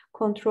a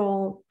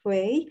controlled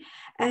way.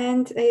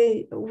 And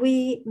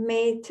we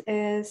made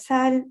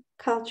cell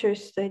culture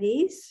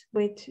studies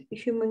with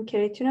human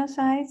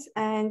keratinocytes,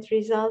 and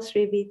results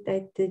revealed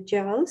that the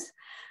gels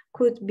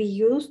could be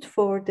used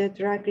for the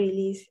drug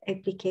release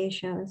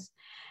applications.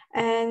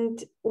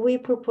 And we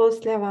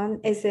proposed Levan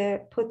as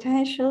a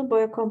potential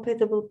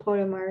biocompatible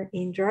polymer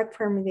in drug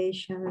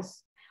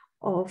formulations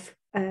of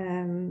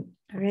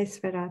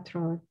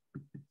resveratrol.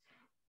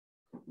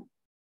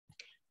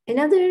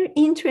 Another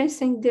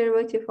interesting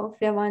derivative of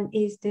Levan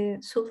is the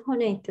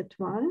sulfonated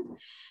one.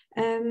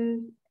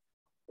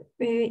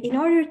 In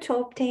order to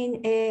obtain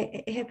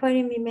a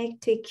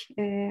heparin-mimetic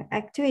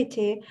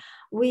activity,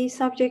 we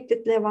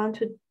subjected Levan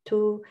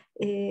to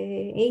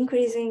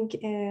increasing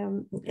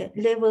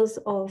levels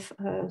of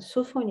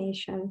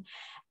sulfonation.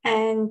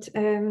 And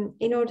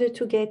in order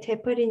to get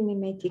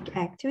heparin-mimetic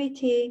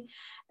activity,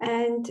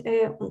 and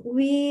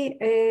we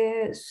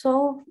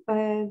saw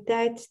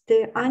that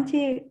the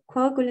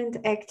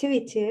anticoagulant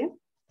activity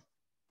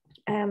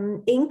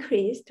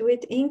increased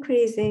with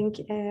increasing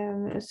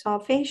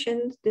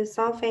sulfation, the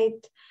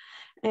sulfate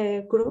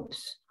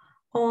groups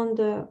on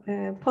the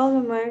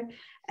polymer.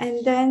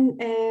 And then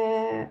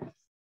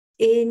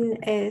in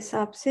a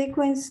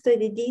subsequent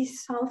study,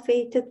 these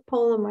sulfated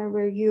polymer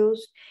were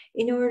used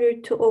in order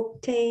to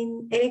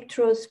obtain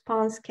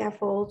electrospan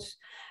scaffolds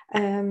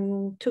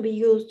to be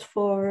used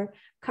for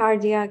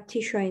cardiac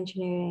tissue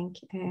engineering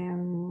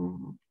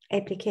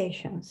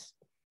applications.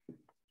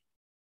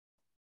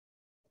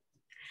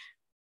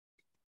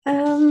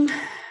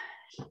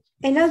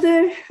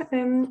 Another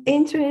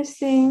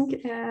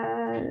interesting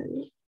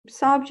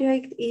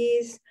subject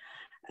is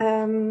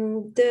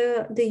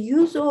the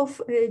use of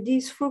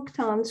these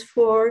fructans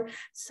for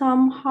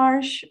some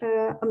harsh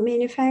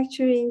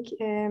manufacturing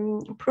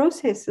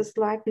processes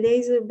like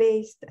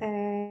laser-based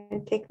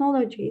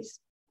technologies.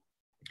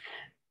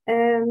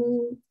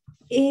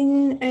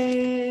 In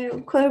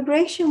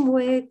collaboration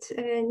with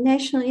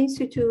National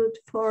Institute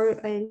for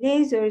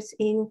Lasers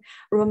in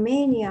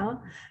Romania,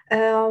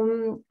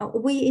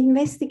 we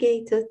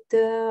investigated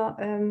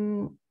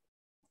the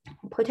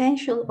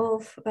potential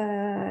of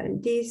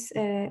this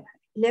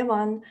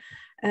Levan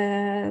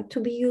to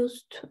be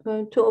used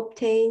to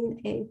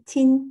obtain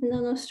thin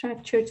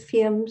nanostructured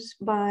films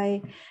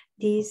by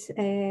these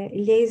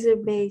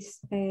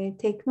laser-based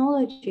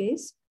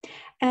technologies.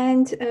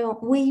 And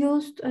we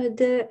used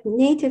the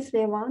native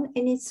Levan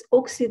in its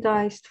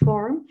oxidized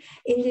form.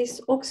 In this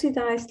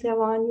oxidized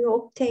Levan, you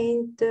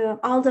obtained the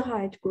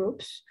aldehyde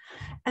groups.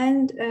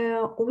 And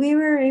we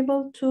were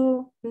able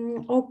to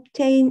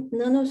obtain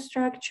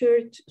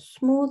nanostructured,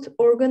 smooth,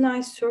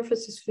 organized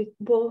surfaces with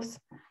both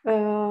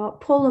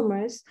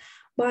polymers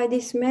by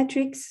this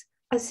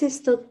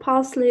matrix-assisted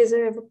pulse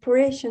laser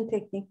evaporation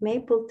technique,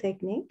 MAPLE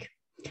technique.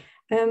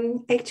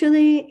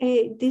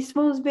 Actually, this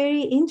was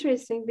very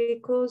interesting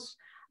because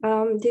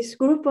this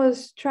group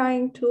was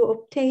trying to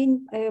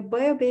obtain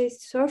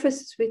bio-based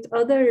surfaces with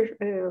other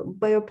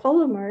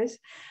biopolymers,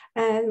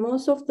 and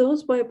most of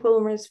those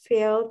biopolymers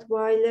failed,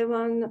 while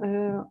Levan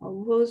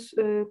was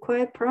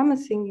quite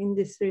promising in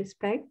this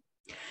respect.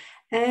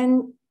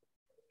 And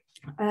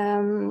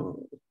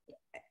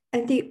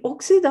the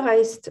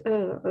oxidized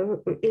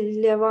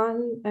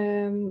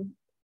Levan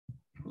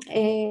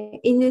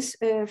in these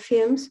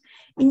films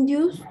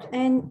induced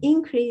an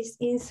increase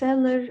in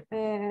cellular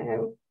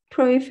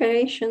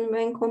proliferation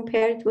when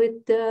compared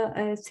with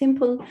the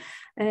simple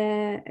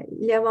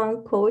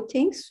Levan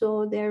coatings.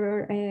 So there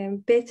were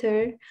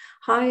better,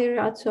 higher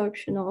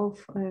absorption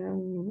of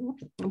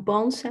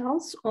bone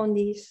cells on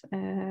these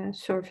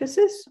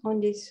surfaces,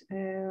 on these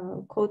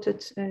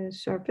coated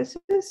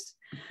surfaces.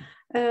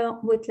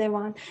 With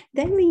Levan.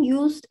 Then we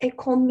used a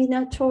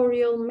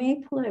combinatorial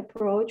MAPLE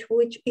approach,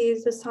 which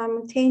is the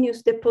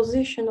simultaneous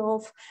deposition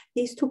of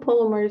these two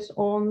polymers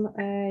on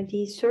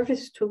the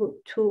surface to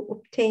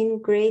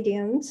obtain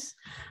gradients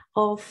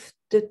of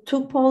the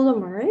two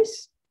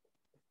polymers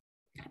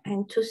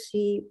and to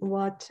see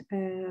what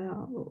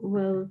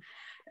will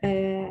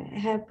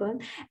happen.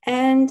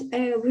 And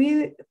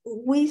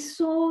we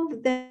saw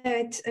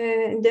that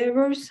there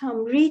were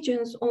some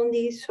regions on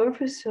these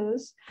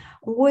surfaces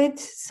with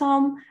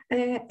some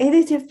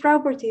additive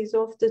properties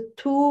of the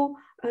two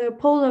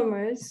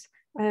polymers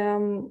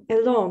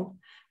alone.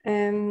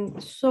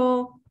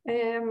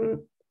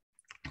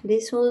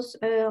 This was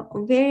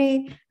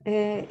very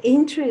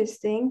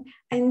interesting,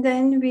 and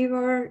then we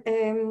were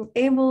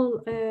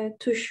able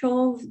to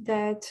show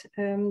that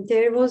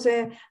there was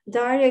a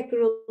direct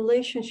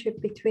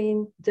relationship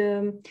between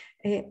the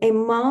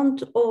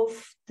amount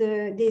of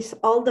these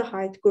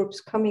aldehyde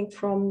groups coming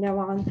from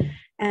Levan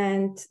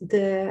and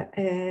the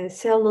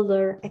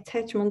cellular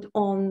attachment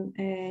on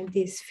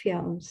these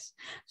films.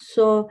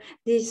 So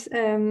this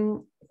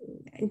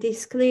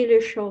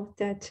clearly showed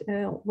that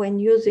when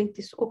using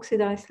this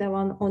oxidized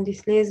Levan on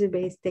these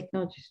laser-based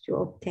technologies, you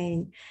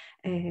obtain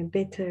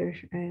better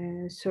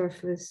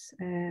surface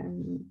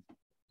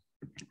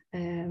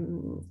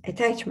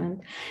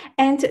attachment.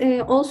 And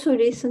also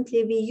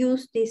recently we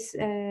used this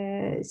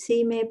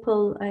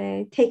C-MAPLE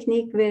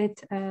technique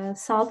with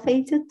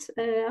sulfated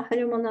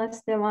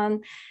Halomonas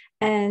Levan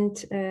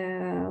and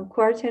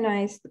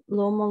quaternized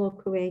low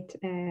molecular weight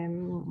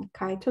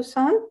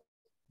chitosan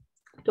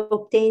to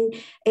obtain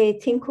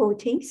thin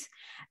coatings.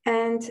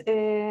 And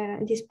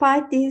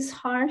despite these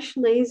harsh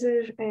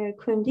laser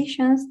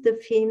conditions, the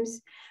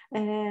films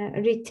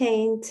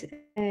retained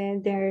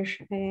their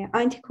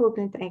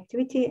anticoagulant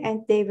activity,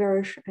 and they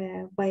were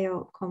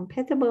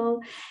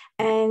biocompatible.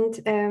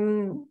 And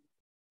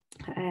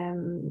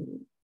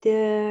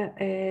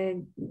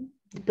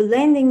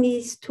blending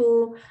these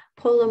two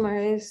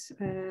polymers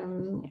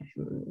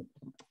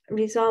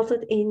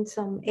resulted in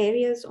some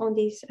areas on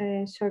these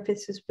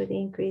surfaces with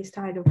increased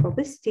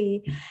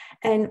hydrophobicity,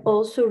 and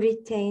also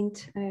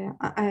retained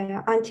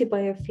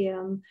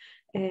antibiofilm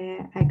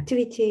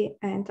activity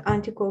and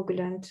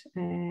anticoagulant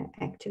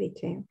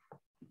activity.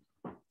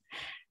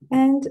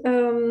 And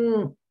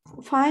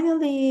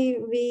finally,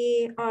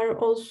 we are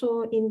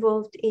also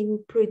involved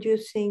in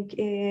producing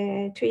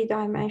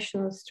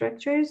three-dimensional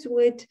structures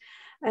with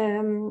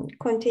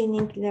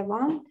containing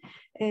Levan.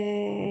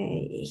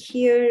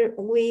 Here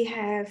we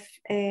have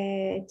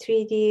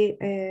 3D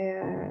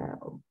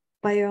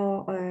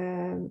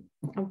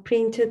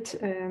printed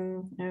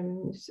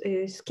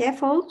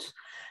scaffolds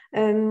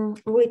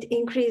with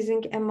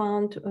increasing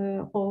amount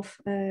of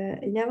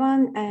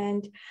Levan,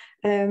 and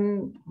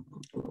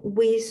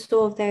we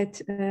saw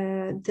that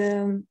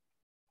the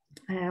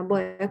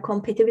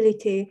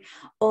biocompatibility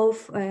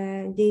of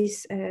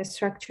these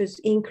structures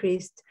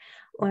increased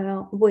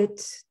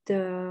with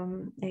the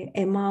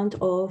amount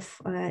of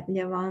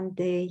Levan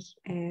they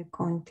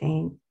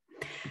contain.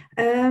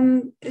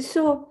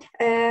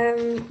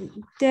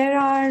 There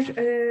are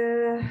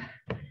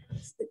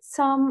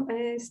some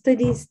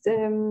studies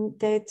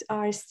that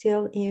are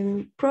still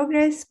in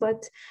progress,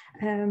 but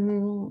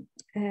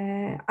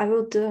I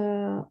would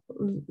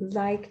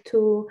like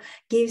to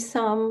give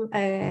some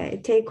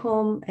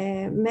take-home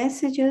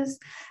messages.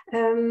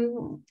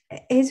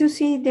 As you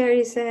see, there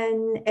is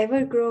an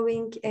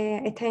ever-growing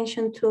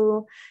attention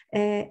to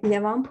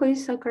Levan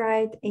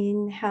polysaccharide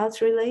in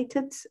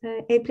health-related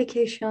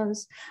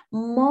applications,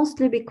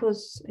 mostly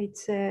because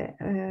it's a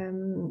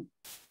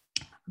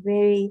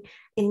very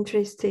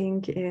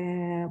interesting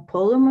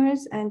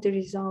polymers and the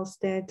results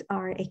that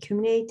are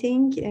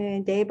accumulating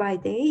day by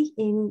day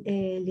in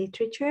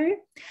literature.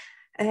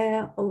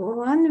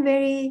 One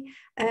very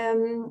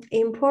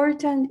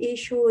important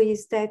issue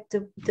is that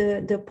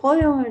the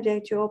polymer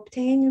that you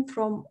obtain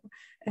from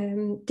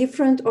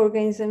different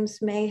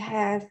organisms may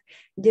have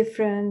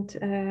different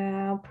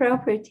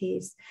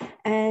properties,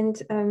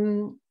 and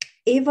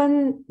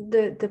even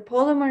the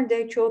polymer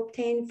that you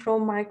obtain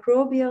from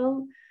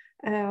microbial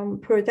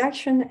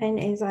production and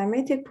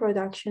enzymatic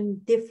production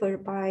differ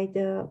by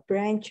the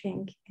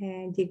branching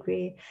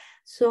degree.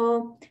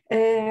 So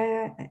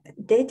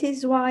that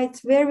is why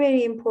it's very,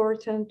 very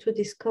important to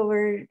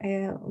discover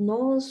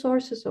novel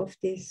sources of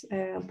this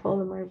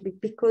polymer,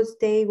 because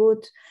they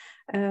would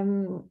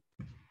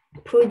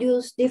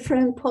produce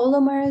different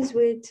polymers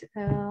with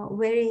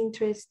very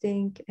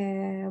interesting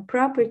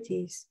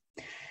properties.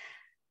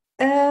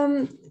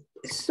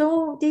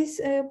 So this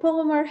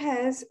polymer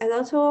has a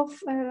lot of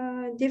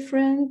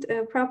different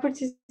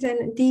properties,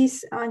 and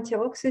these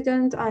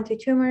antioxidant,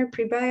 anti-tumor,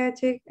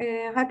 prebiotic,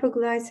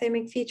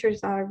 hypoglycemic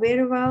features are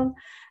very well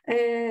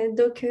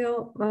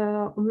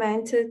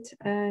documented,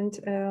 and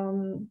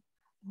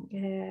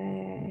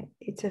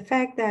it's a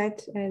fact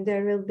that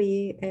there will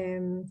be a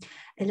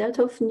lot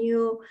of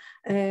new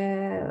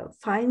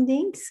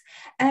findings,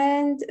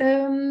 and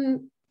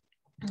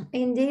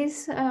in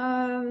these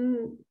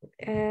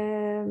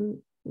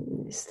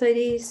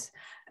studies,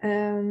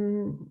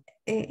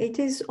 it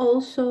is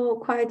also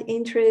quite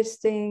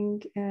interesting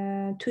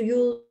to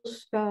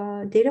use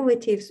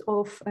derivatives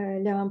of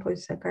Levan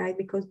polysaccharide,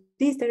 because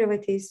these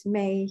derivatives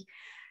may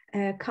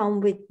come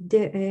with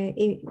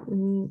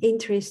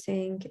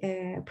interesting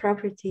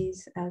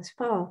properties as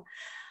well.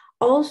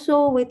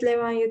 Also, with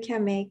Levan, you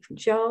can make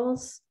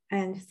gels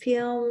and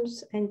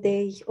films, and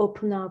they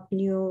open up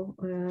new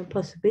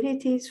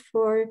possibilities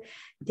for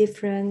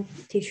different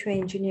tissue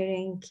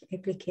engineering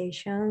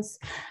applications.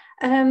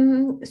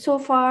 So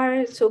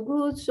far, so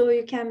good. So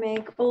you can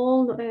make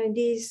all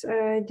these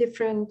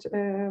different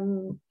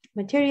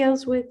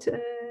materials with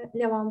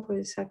Levan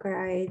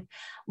polysaccharide,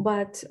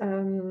 but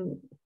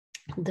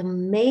the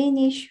main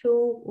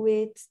issue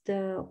with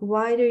the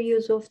wider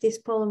use of this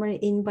polymer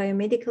in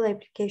biomedical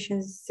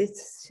applications,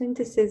 its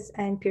synthesis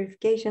and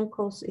purification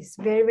cost is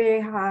very,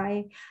 very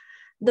high.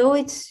 Though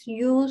it's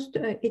used,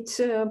 it's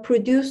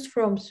produced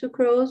from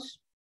sucrose,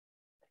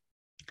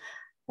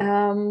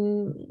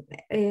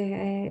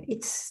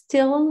 it's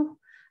still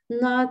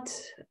not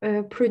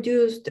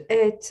produced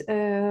at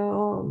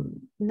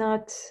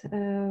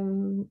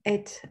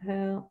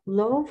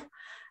low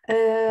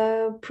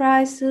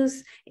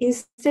prices.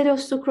 Instead of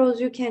sucrose,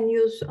 you can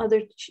use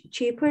other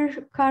cheaper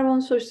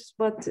carbon sources,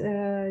 but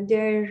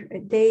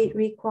they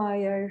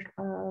require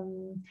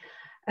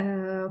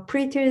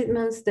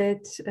pre-treatments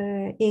that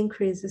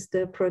increases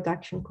the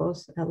production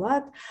cost a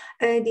lot.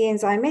 The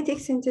enzymatic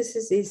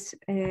synthesis is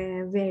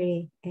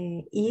very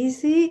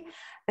easy,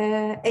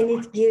 and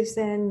it gives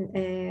an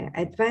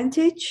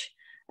advantage.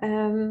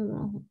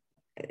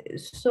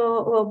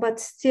 But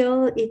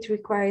still it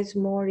requires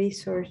more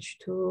research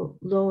to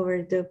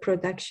lower the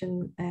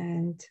production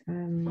and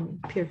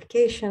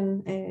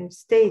purification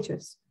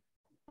stages.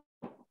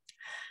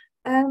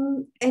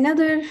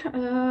 Another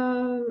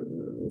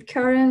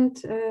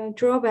current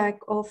drawback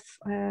of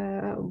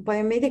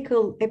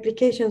biomedical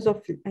applications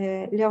of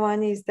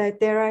Levan is that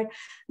there are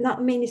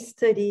not many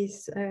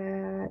studies,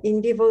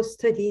 in vivo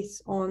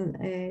studies on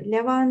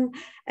Levan,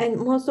 and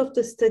most of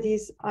the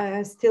studies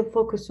still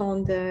focus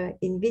on the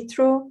in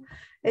vitro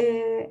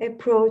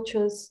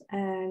approaches,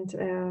 and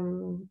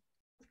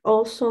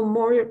also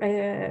more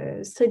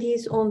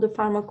studies on the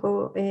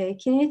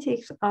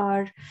pharmacokinetics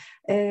are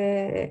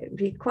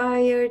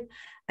required,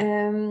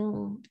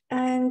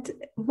 and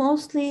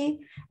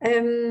mostly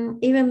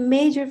even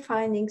major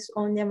findings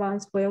on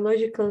Levan's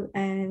biological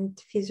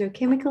and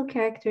physiochemical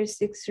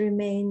characteristics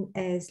remain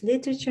as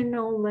literature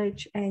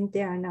knowledge, and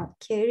they are not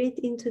carried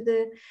into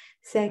the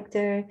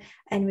sector.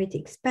 And with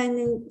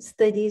expanding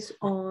studies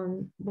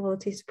on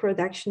both its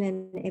production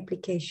and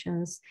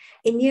applications,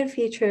 in near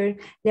future,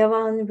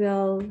 Levan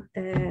will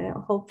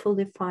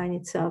hopefully find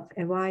itself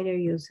a wider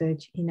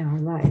usage in our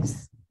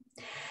lives.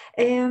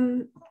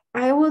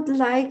 I would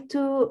like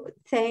to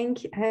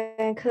thank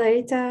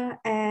Clarita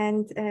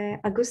and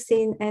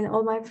Agustin and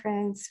all my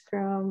friends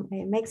from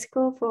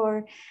Mexico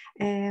for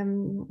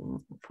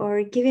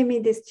giving me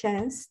this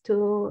chance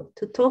to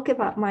talk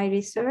about my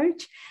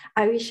research.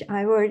 I wish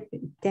I were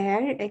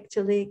there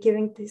actually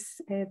giving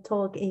this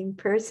talk in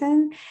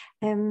person.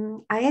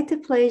 I had the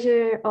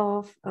pleasure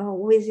of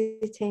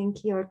visiting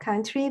your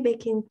country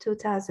back in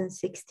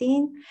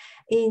 2016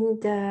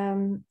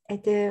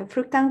 at the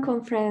Fructan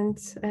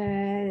conference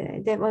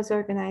that was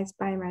organized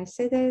by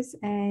Mercedes,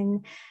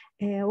 and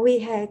we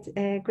had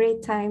a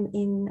great time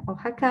in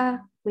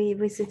Oaxaca. We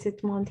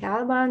visited Monte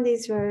Alban.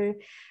 These were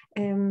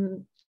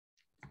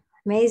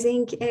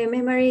amazing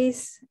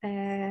memories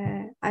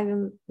I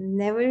will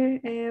never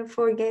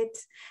forget,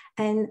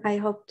 and I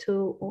hope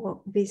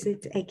to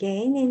visit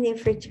again in the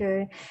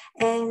future.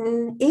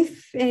 And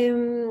if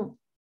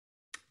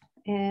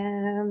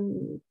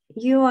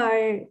you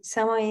are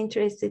someone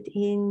interested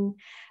in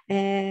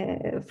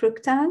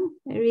fructan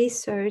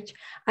research,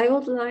 I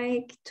would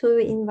like to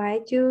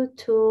invite you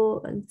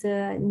to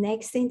the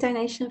next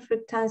International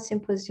Fructan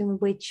Symposium,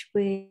 which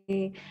we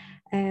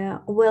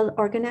will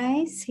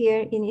organize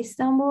here in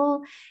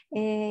Istanbul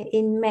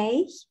in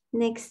May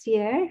next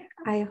year.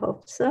 I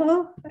hope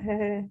so.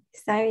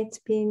 This time it's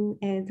been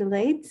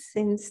delayed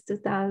since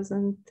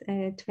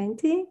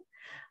 2020.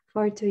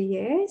 For 2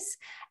 years.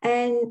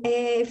 And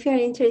if you're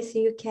interested,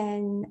 you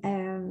can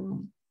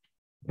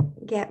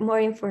get more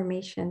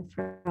information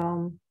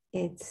from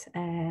its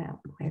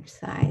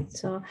website.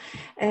 So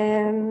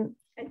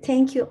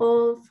thank you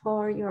all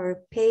for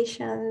your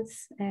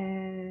patience.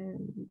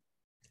 And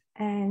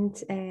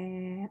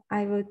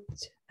I would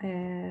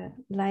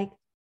like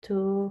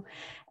to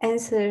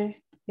answer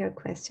your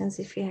questions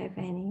if you have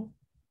any.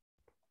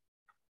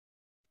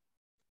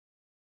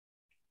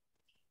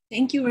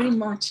 Thank you very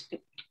much,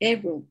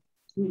 Ebru.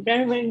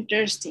 Very, very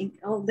interesting.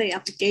 All the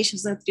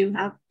applications that you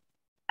have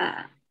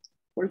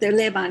for the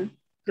Levan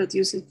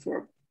produced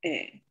from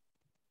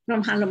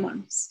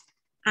Halomonas.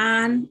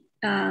 And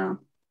I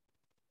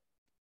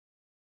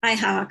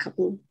have a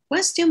couple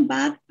questions,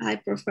 but I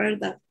prefer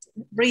that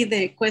read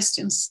the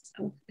questions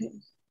of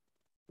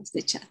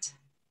the chat.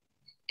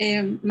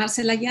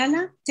 Marcela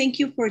Ayala, thank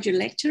you for your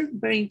lecture.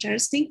 Very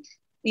interesting.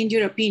 In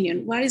your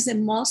opinion, what is the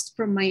most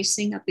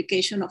promising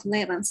application of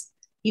Levans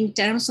in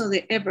terms of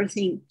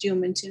everything you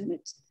mentioned?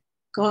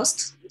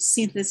 Cost,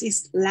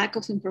 synthesis, lack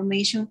of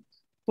information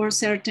for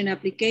certain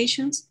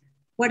applications.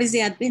 What is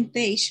the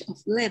advantage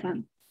of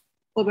Levan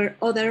over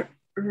other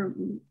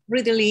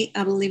readily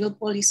available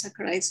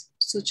polysaccharides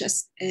such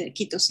as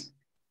ketosane?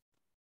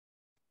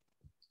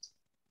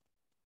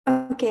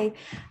 Okay.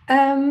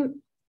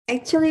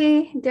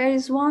 Actually, there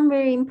is one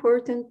very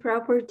important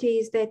property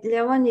is that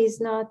Levan is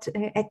not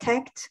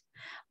attacked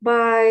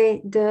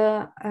by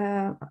the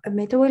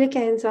metabolic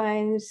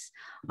enzymes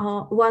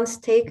once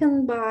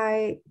taken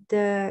by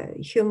the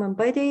human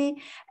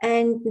body,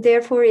 and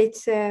therefore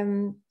it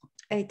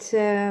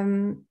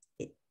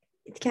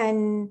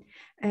can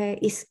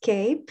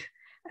escape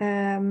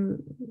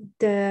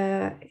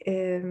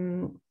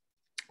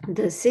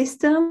the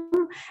system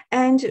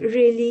and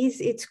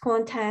release its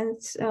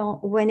contents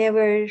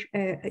whenever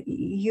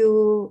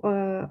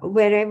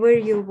wherever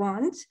you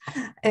want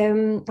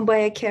by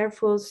a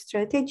careful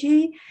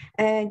strategy.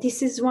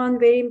 This is one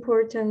very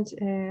important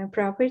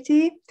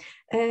property.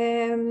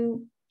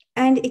 And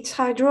its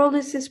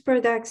hydrolysis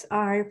products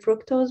are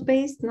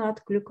fructose-based,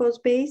 not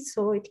glucose-based,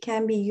 so it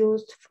can be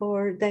used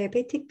for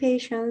diabetic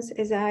patients,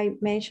 as I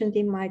mentioned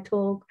in my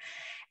talk.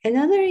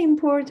 Another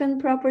important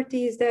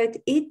property is that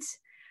it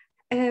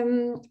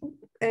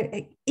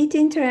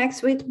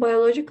interacts with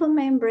biological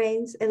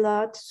membranes a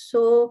lot.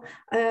 So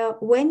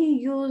when you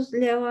use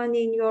Levan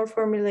in your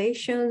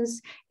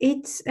formulations,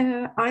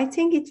 I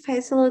think it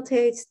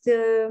facilitates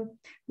the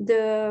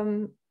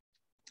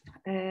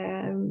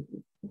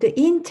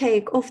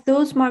intake of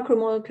those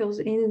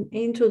macromolecules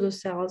into the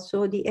cell.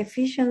 So the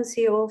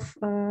efficiency of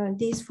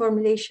these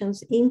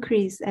formulations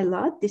increase a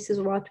lot. This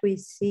is what we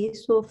see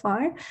so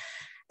far.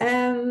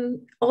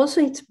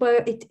 Also,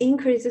 it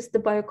increases the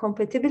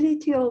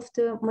biocompatibility of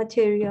the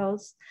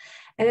materials.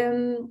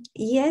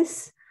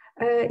 Yes,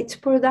 its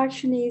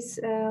production is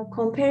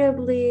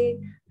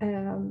comparably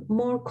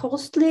more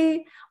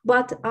costly,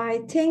 but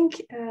I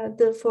think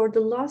for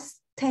the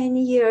last 10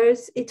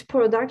 years, its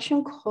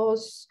production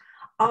costs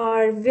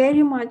are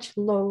very much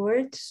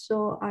lowered.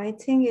 So I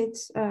think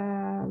its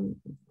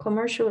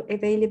commercial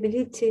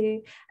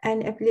availability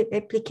and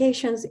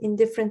applications in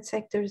different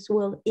sectors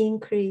will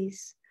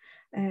increase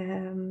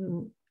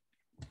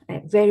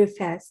very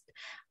fast.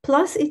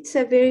 Plus, it's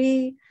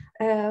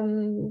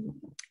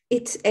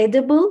it's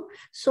edible,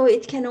 so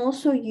it can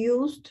also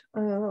used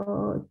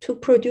to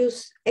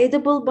produce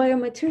edible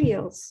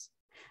biomaterials.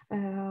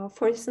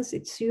 For instance,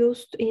 it's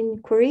used in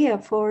Korea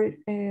for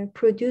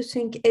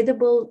producing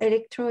edible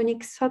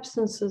electronic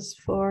substances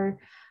for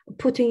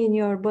putting in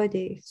your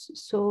body.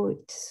 So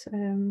it's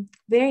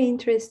very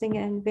interesting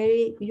and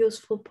very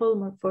useful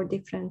polymer for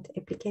different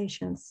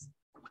applications.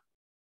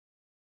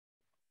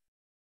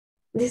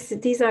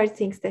 These are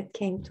things that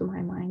came to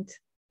my mind.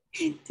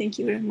 Thank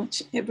you very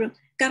much, Ebru.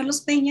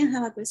 Carlos Peña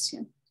have a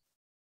question.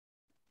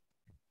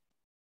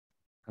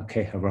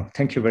 Okay, Ebru,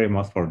 thank you very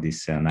much for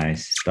this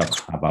nice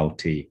talk about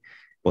the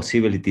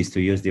possibilities to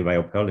use the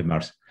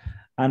biopolymers.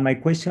 And my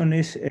question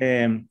is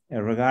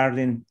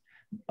regarding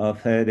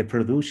of the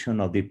production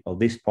of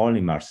these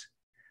polymers.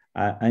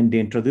 In the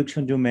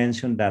introduction, you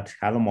mentioned that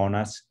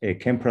Halomonas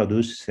can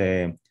produce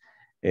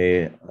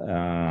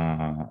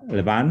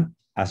Levan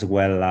as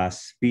well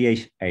as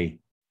PHA,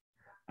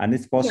 and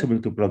it's possible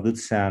to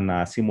produce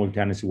in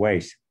simultaneous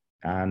ways.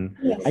 And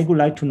I would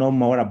like to know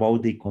more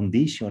about the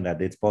condition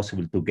that it's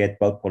possible to get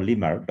both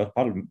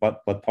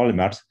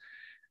polymers,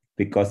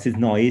 because it's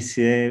not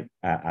easy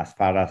as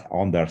far as I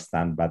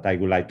understand, but I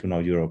would like to know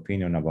your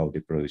opinion about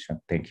the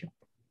production. Thank you.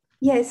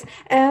 Yes,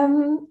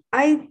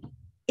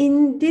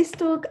 in this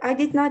talk, I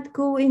did not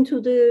go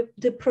into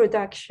the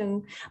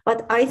production,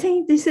 but I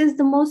think this is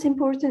the most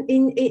important,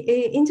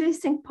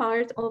 interesting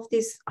part of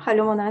this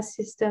Halomonas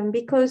system,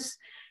 because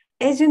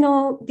as you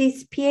know,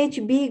 these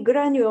PHB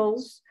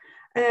granules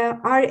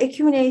are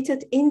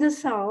accumulated in the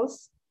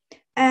cells,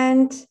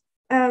 and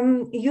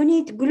you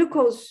need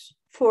glucose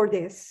for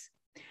this.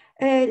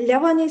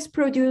 Levan is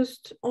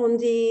produced on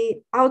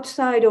the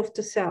outside of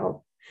the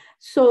cell.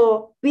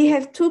 So we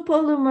have two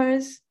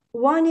polymers.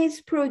 One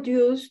is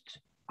produced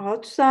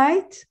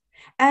outside,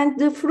 and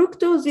the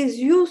fructose is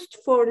used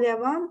for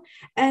Levan,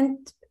 and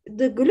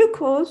the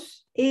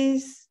glucose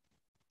is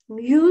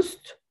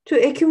used to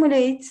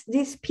accumulate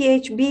this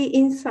PHB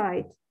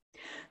inside.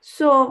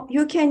 So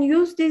you can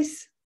use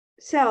these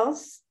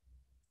cells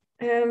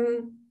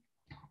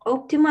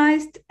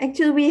optimized.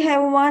 Actually, we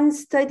have one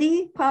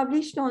study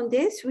published on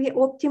this. We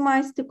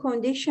optimized the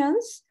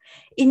conditions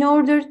in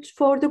order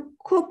for the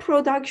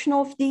co-production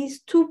of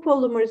these two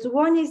polymers.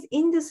 One is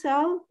in the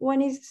cell,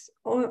 one is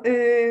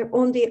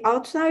on the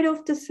outside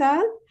of the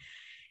cell.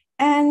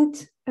 And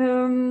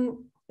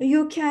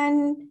you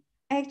can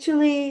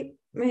actually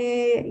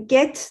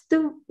get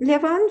the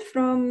Levan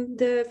from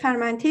the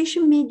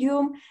fermentation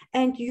medium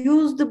and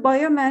use the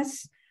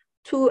biomass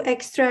to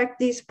extract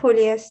these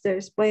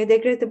polyesters,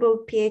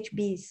 biodegradable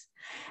PHBs.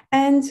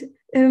 And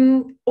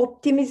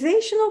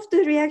optimization of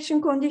the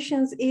reaction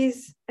conditions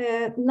is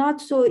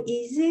not so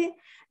easy,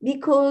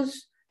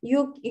 because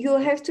you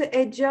have to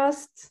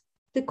adjust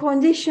the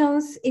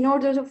conditions in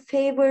order to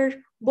favor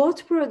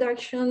both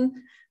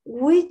production,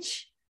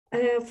 which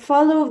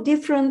follow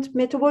different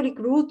metabolic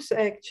routes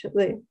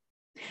actually.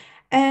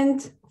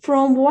 And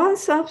from one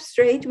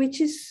substrate,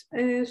 which is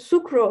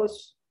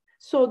sucrose.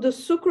 So the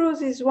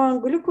sucrose is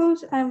one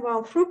glucose and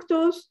one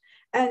fructose,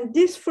 and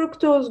this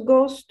fructose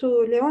goes to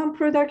Levan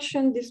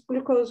production, this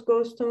glucose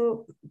goes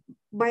to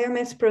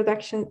biomass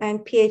production and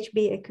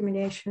PHB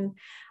accumulation.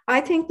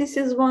 I think this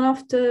is one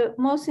of the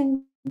most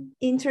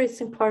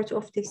interesting parts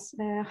of this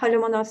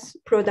Halomonas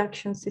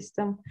production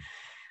system.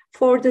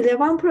 For the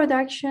Levan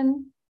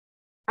production,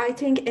 I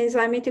think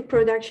enzymatic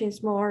production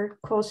is more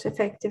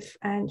cost-effective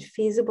and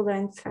feasible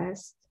and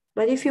fast.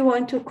 But if you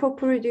want to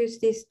co-produce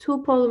these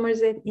two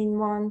polymers in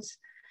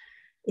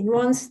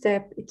one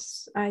step,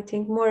 it's, I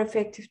think, more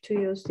effective to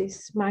use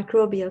this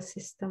microbial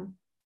system.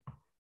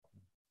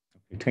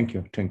 Thank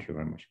you. Thank you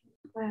very much.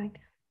 Right.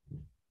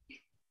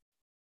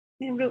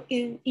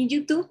 In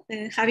YouTube,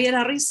 Javier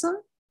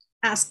Arrizo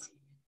asked,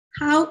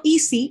 how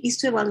easy is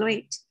to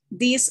evaluate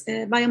these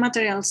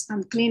biomaterials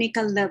on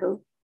clinical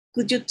level?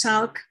 Could you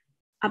talk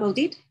about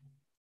it?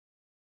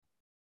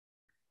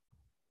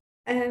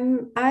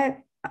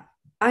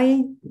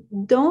 I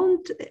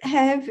don't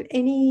have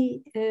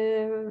any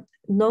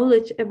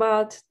knowledge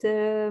about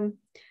the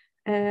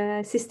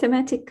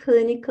systematic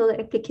clinical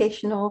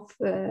application of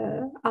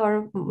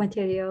our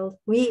material.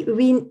 We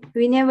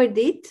never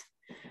did,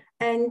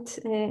 and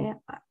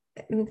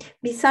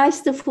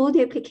besides the food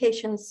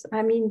applications,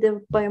 I mean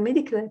the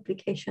biomedical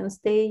applications,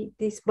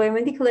 these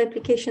biomedical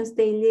applications,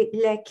 they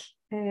lack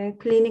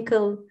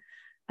clinical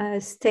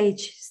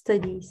stage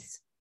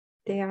studies.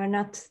 They are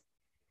not,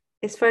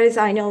 as far as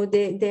I know,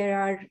 there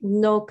are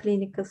no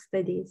clinical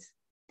studies.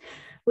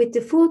 With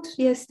the food,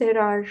 yes, there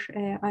are,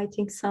 I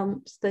think,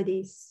 some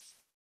studies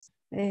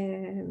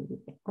on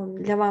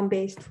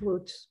Levan-based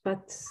foods,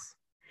 but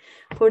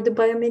for the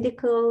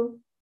biomedical,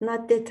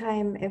 not that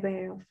I'm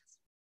aware of.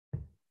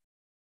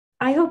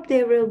 I hope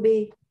there will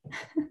be.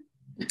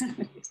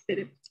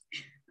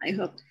 I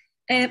hope.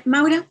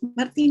 Maura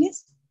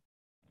Martinez,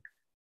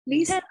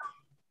 please.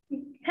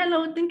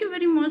 Hello, thank you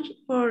very much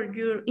for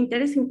your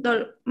interesting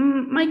talk.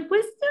 My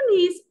question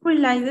is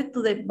related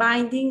to the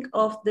binding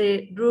of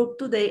the drug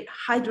to the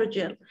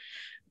hydrogel.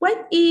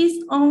 What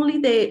is only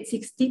the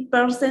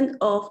 60%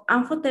 of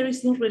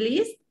amphotericin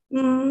release?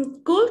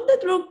 Could the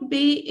drug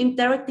be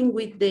interacting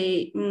with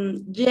the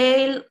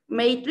gel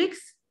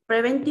matrix,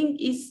 preventing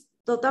its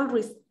total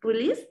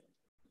release?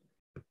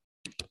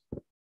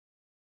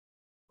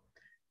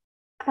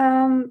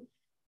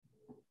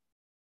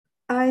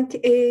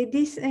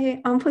 This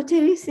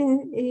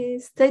amphotericin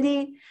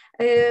study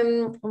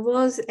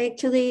was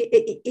actually,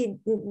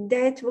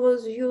 that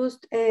was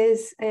used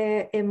as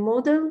a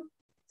model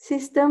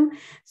system.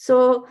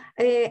 So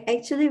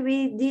actually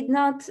we did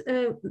not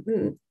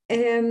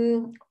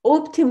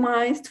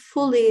optimized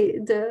fully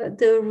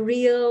the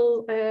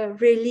real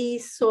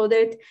release, so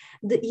that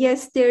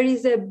yes, there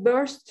is a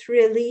burst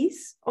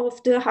release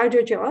of the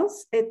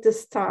hydrogels at the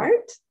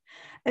start.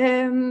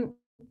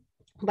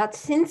 But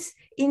since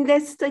in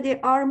that study,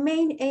 our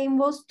main aim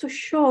was to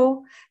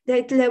show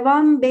that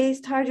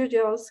Levan-based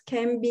hydrogels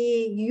can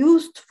be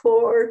used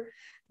for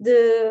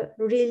the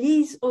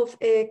release of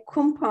a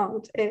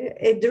compound,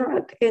 a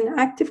drug, an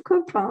active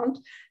compound.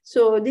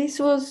 So this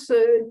was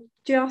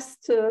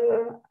just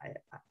a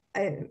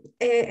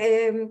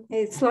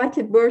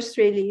slightly burst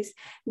release.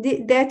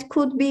 That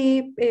could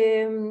be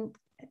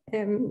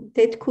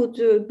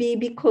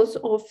because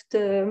of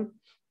the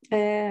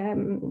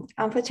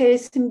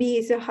amphotericin B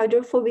is a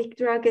hydrophobic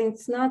drug, and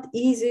it's not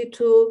easy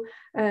to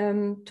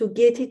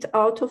get it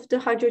out of the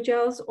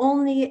hydrogels.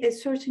 Only a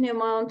certain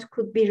amount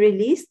could be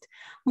released.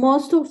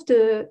 Most of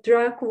the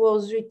drug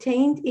was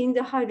retained in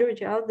the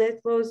hydrogel. That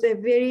was a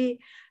very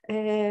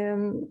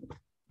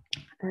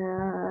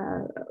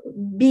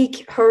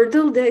big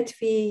hurdle that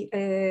we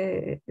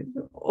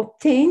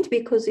obtained,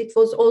 because it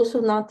was also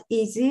not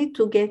easy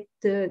to get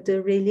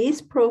the release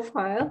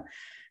profile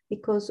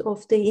because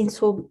of the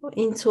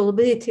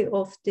insolubility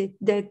of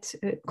that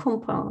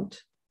compound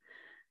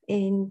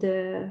in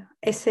the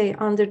assay,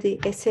 under the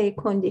assay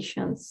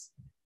conditions.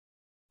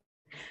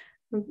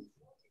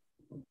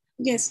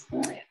 Yes,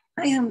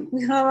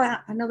 we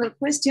have another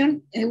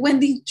question.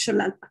 Wendy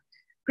Cholalpa.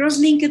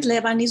 Cross-linked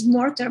Levan is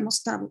more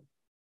thermostable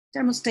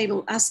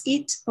as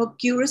it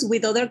occurs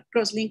with other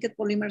cross-linked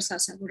polymers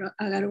as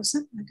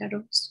agarose.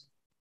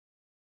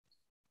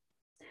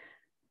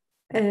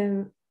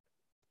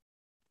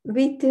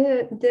 With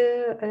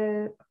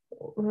the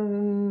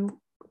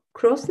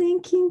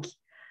cross-linking,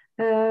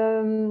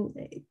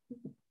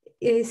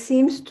 it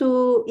seems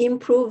to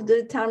improve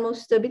the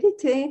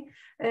thermostability,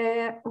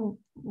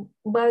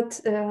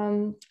 but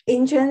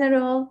in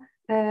general,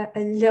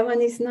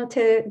 Levan is not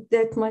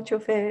that much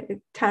of a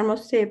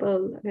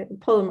thermostable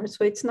polymer,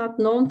 so it's not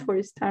known for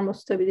its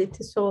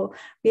thermostability. So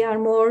we are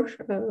more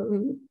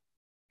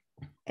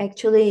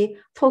actually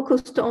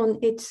focused on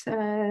its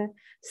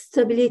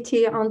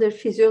stability under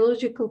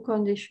physiological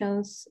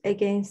conditions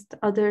against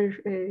other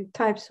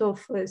types of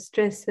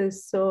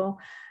stresses, so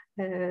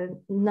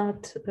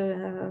not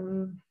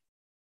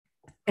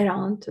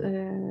around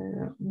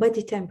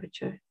body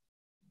temperature.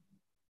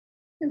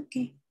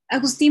 Okay,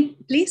 Agustin,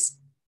 please.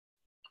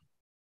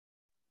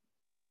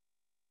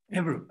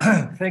 Ebru,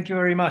 thank you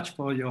very much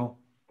for your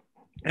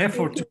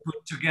effort to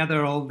put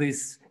together all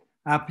these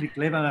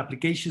Levan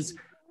applications.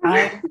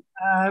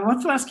 I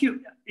want to ask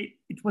you,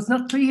 it was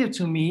not clear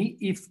to me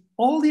if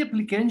all the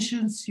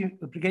applications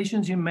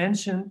you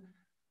mentioned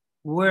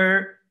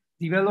were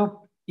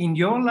developed in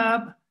your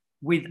lab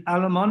with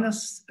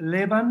Halomonas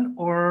Levan,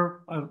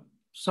 or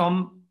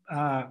some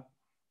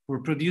were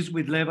produced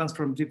with Levans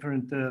from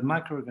different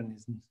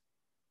microorganisms?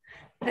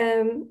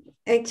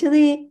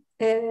 Actually,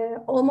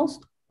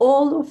 almost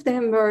all of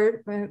them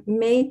were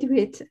made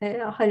with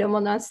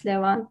Halomonas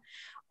Levan.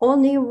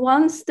 Only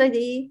one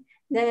study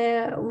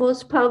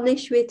was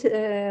published with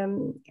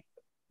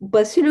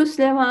Bacillus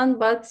Levan,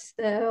 but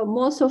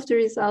most of the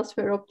results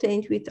were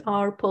obtained with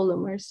our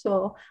polymer.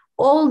 So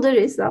all the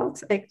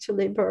results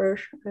actually were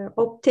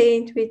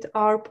obtained with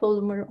our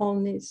polymer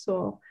only.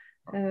 So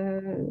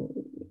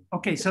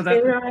okay, so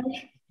there are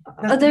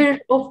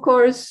other, of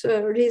course,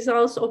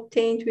 results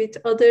obtained with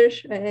other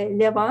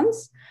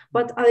Levans,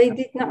 but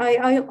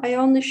I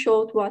only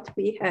showed what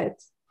we had.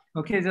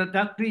 Okay,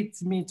 that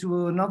leads me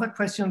to another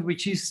question,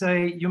 which is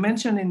you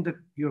mentioned in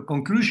your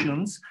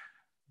conclusions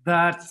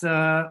that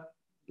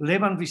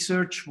Levan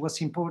research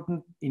was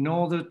important in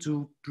order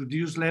to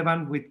produce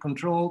Levan with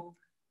controlled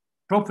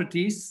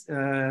properties,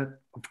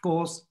 of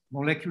course,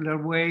 molecular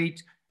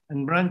weight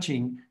and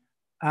branching.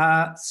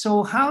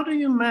 So how do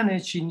you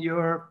manage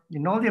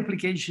in all the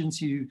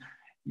applications you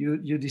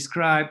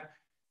describe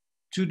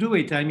to do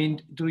it? I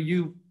mean, do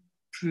you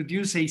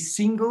produce a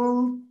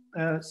single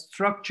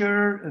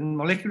structure and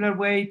molecular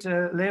weight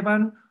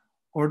Levan,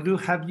 or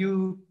have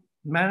you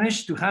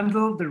managed to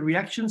handle the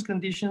reaction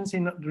conditions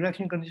in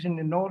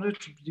order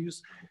to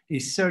produce a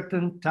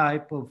certain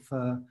type of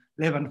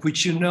Levan,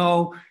 which you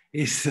know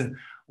is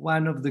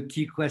one of the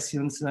key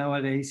questions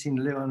nowadays in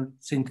Levan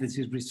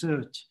synthesis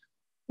research?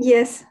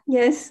 Yes,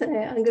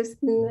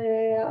 Augustine,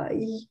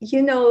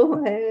 you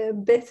know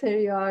better.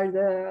 You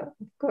are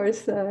of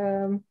course,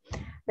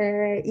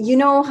 you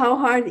know how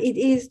hard it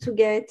is to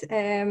get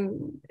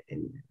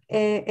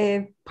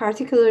a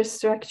particular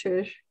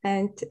structure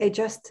and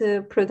adjust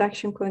the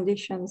production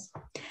conditions.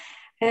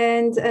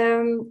 And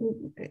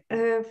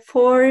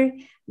for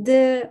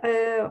the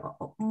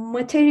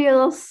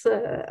materials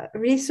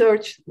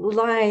research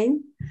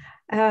line,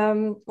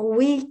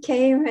 we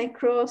came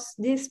across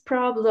this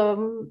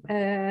problem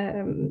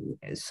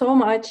so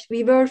much.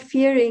 We were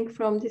fearing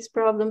from this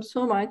problem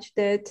so much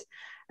that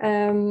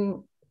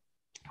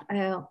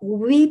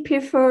we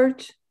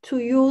preferred to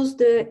use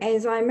the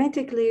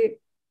enzymatically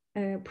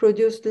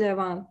produced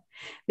Levan,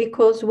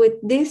 because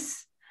with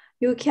this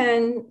you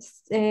can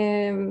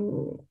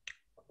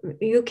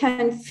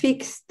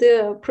fix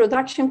the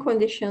production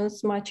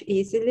conditions much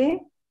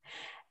easily.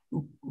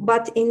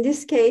 But in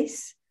this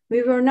case,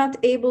 we were not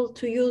able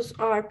to use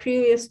our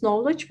previous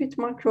knowledge with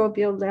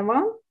microbial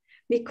Levan,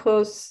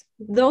 because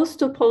those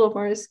two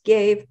polymers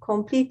gave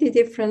completely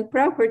different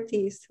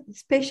properties,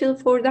 especially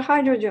for the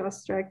hydrogel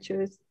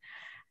structures.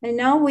 And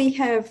now we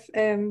have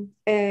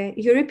a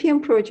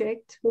European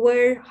project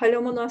where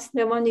Halomonas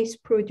Levan is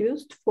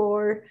produced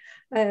for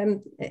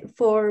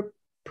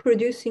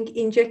producing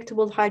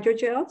injectable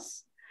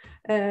hydrogels.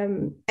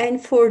 And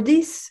for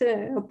this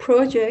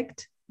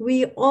project,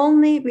 we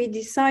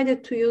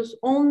decided to use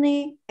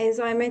only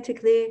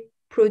enzymatically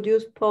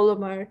produced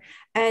polymer.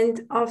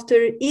 And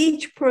after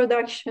each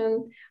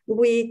production,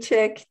 we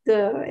checked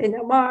the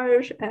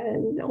NMR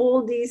and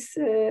all these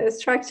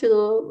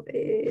structural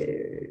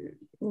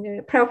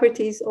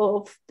properties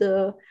of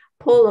the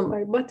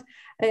polymer. But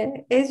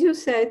as you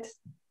said,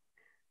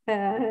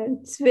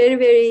 it's very,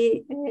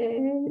 very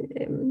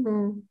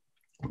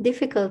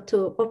difficult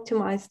to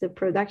optimize the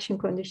production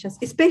conditions,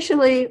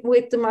 especially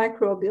with the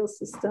microbial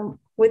system.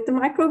 With the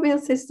microbial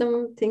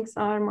system, things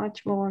are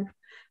much more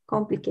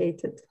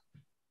complicated.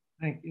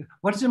 Thank you.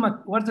 What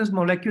is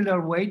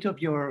molecular weight of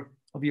your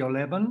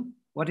Levan?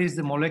 What is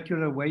the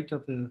molecular weight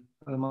of the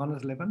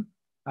Halomonas Levan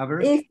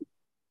average?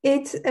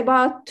 It's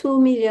about 2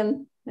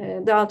 million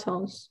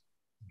Daltons.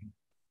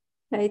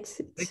 Thank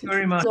you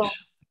very much. Thank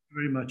you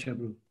very much,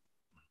 Ebru.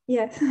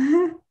 Yes.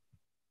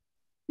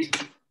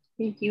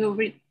 Thank you,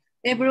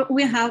 Ebru.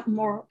 We have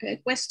more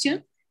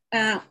questions.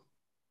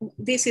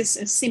 This is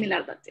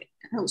similar that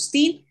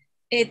Agustin.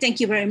 Thank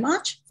you very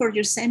much for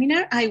your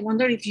seminar. I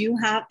wonder if you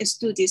have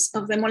studies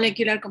of the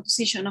molecular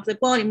composition of the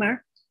polymer,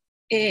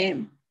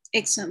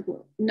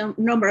 example,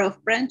 number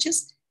of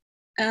branches.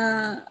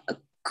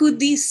 Could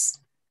this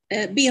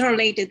be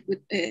related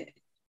with,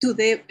 to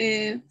the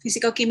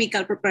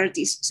physicochemical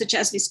properties such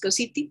as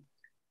viscosity?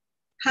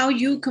 How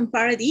you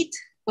compared it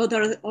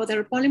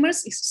other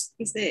polymers is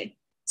the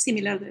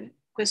similar the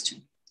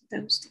question,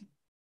 Agustin.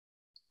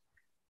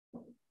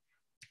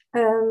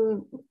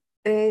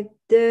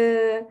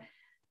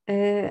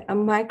 A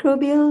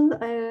microbial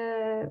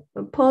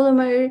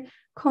polymer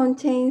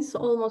contains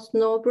almost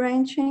no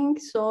branching,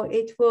 so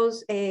it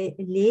was a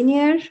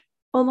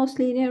almost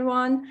linear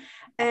one.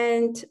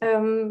 And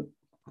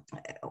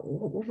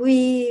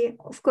we,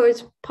 of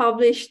course,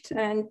 published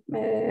and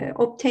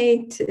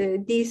obtained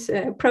these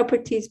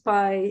properties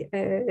by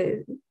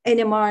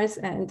NMRs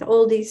and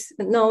all these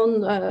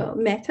known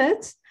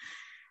methods.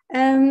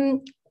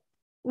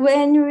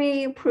 When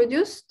we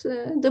produced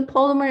the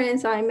polymer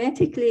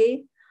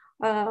enzymatically,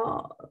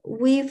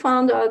 we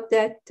found out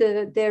that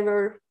there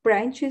were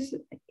branches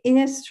in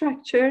a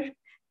structure,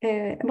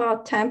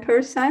 about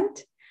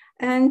 10%,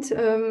 and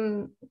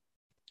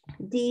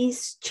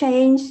these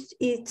changed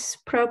its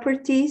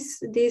properties,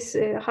 these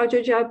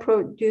hydrogel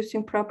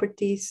producing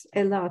properties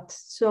a lot.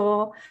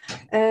 So,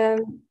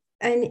 and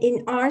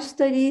in our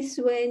studies,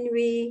 when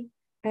we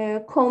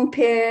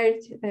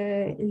compared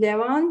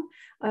Levan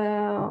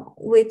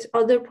with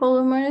other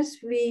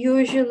polymers, we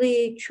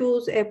usually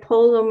choose a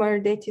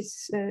polymer that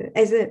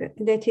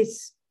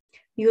is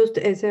used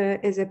as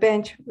a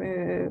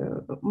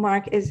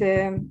benchmark, as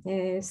a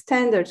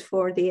standard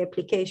for the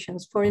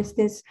applications. For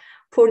instance,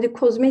 for the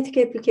cosmetic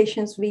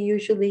applications, we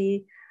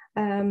usually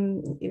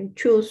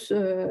choose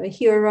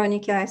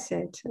hyaluronic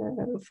acid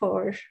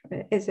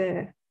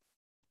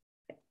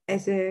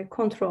as a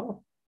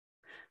control.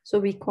 So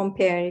we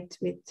compare it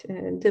with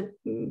the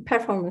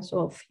performance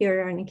of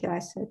hyaluronic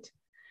acid.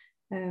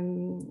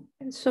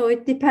 So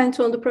it depends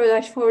on the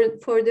product.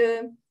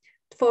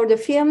 For the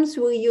films,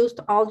 we used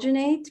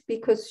alginate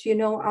because, you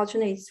know,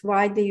 alginate is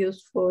widely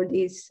used for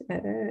these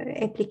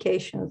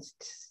applications.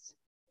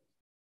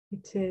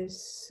 It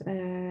is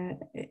a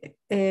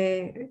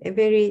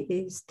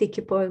very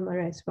sticky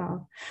polymer as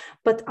well.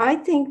 But I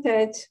think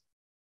that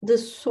the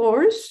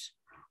source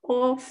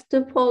of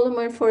the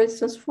polymer, for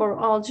instance, for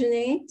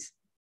alginate,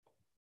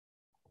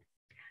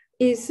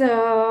 is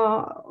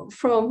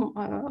from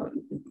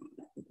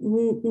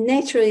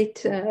naturally,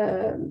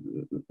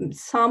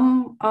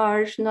 some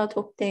are not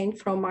obtained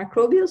from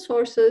microbial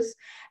sources,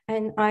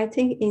 and I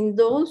think in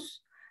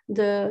those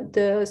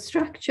the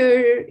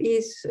structure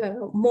is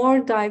more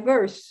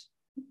diverse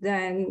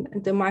than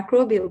the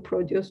microbial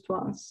produced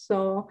ones.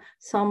 So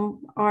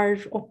some are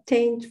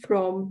obtained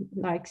from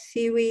like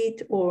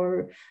seaweed,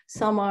 or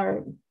some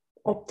are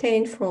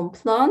obtained from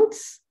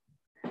plants.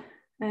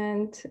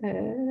 And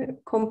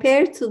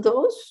compared to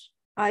those,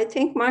 I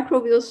think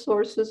microbial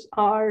sources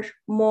are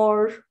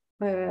more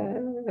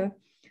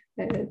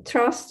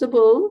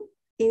trustable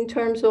in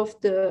terms of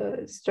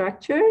the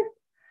structure.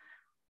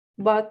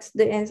 but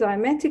the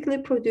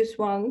enzymatically produced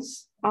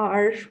ones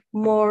are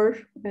more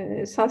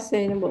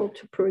sustainable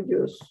to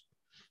produce.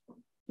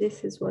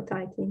 This is what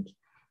I think.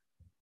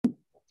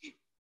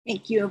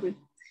 Thank you, Ebru.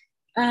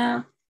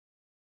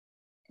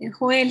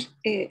 Joel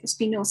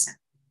Espinosa,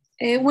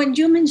 when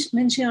you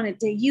mentioned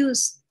the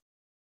use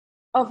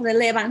of the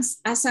Levans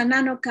as a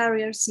nano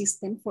carrier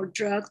system for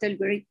drug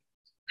delivery,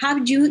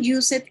 have you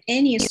used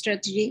any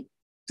strategy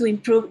to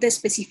improve the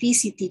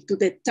specificity to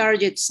the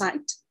target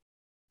site?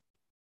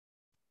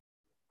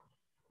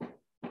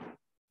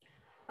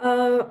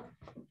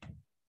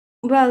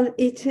 Well,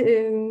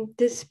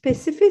 the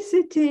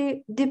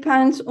specificity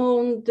depends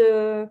on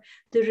the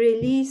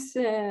release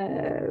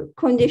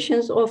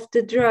conditions of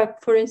the drug.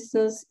 For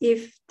instance,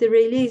 if the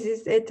release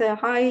is at a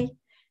high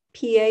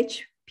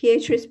pH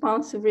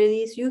responsive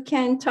release, you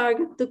can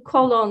target the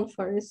colon,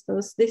 for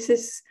instance. This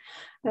is,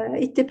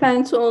 it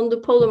depends on the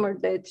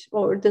polymer that,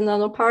 or the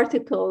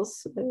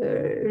nanoparticles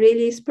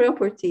release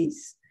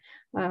properties.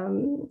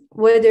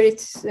 Whether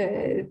it's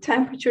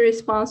temperature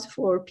responsive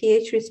or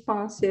pH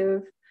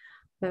responsive,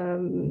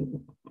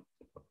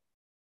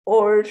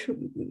 or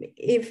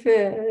if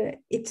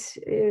it's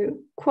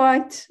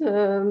quite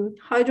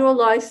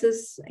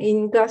hydrolysis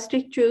in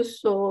gastric juice,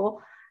 so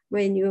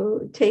when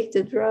you take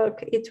the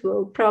drug, it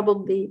will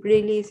probably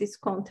release its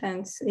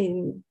contents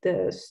in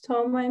the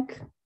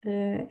stomach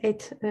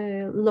at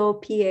low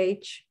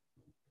pH.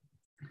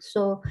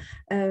 So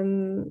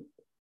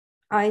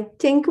I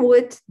think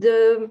with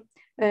the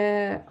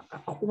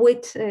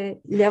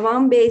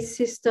Levan-based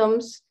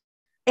systems,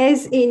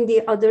 as in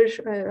the other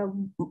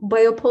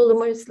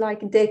biopolymers like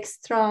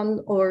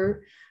dextran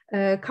or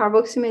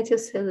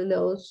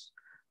carboxymethylcellulose,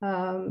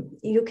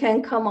 you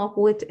can come up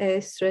with a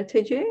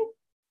strategy.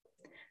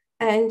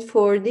 And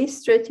for this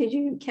strategy,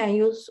 you can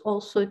use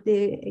also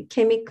the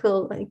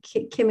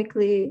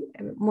chemically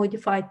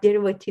modified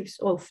derivatives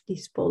of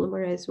this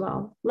polymer as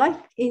well,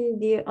 like in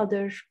the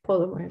other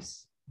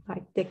polymers,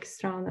 like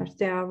dextran.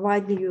 They are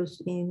widely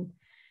used in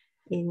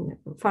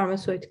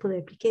pharmaceutical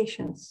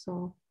applications.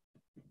 So.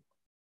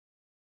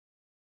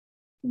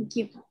 Thank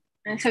you.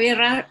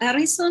 Javier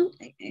Harrison,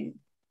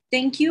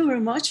 thank you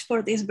very much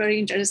for this very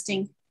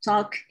interesting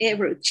talk,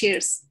 Ebru.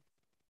 Cheers.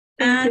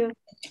 Thank you.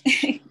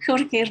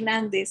 Jorge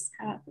Hernandez,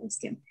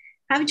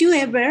 have you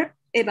ever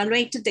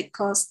evaluated the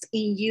cost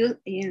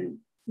in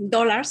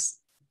dollars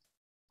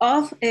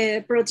of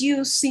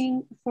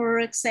producing, for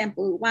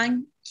example,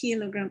 1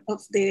 kilogram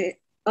of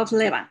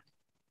Levan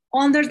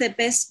under the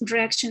best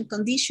reaction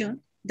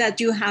condition that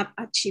you have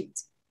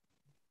achieved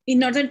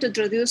in order to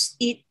introduce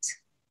it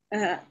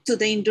to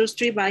the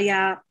industry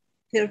via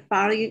third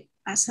party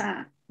as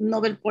a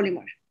novel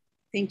polymer?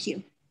 Thank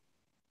you.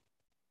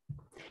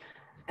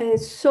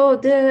 So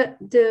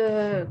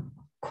the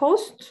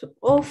cost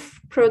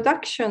of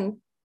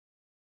production.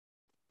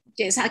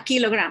 Yes, a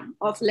kilogram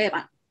of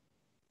Levan.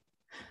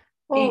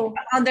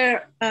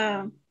 Under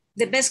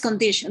the best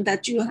condition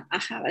that you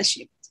have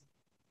achieved.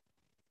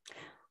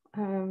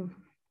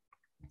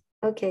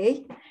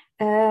 Okay.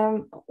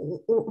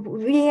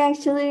 We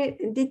actually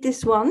did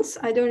this once.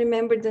 I don't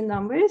remember the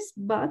numbers,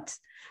 but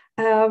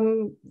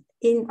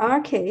in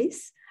our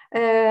case,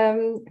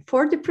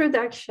 for the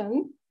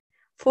production,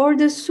 for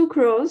the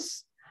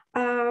sucrose,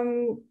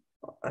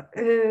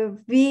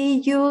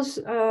 we use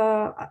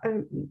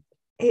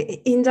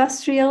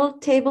industrial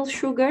table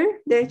sugar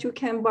that you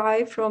can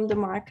buy from the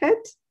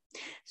market.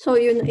 So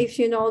if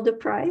you know the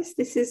price,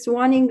 this is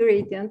one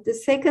ingredient. The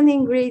second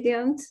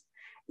ingredient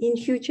in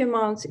huge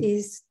amounts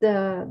is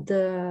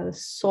the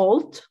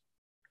salt,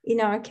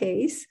 in our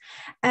case.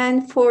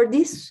 And for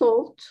this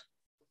salt,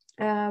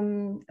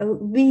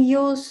 we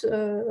use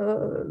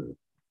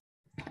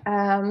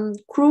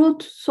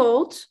crude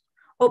salt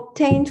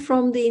obtained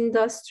from the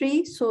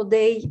industry. So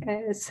they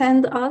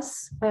send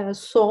us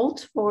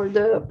salt for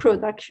the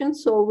production.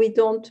 So we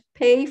don't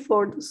pay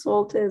for the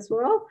salt as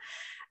well.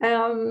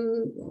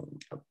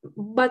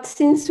 But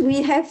since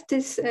we have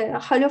this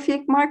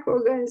halophilic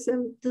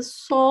microorganism, the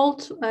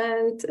salt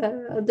and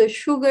the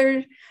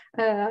sugar,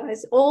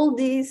 all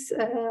these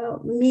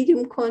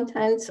medium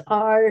contents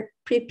are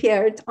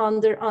prepared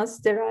under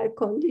unsterile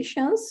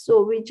conditions.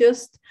 So we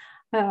just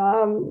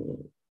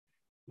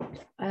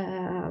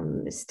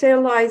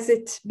sterilize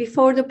it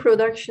before the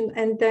production,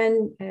 and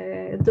then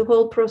the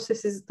whole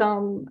process is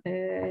done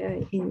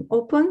in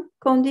open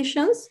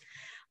conditions.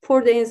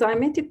 For the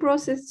enzymatic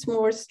process, it's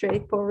more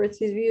straightforward.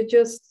 You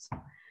just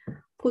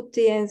put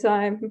the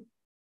enzyme.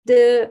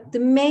 The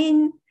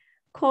main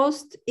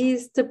cost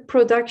is the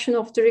production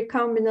of the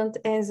recombinant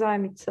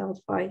enzyme itself,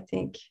 I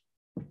think.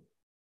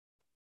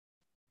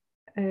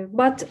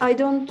 But I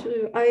don't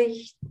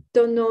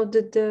know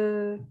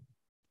the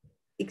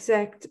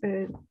exact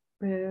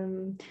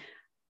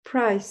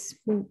price.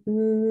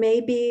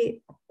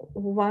 Maybe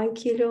 1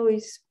 kilo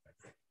is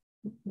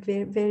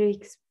very, very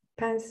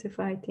expensive,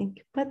 I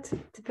think, but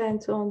it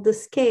depends on the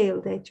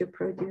scale that you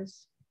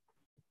produce.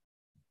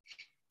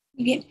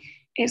 Bien.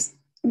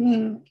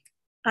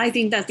 I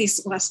think that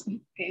this was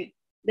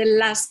the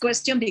last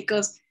question,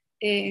 because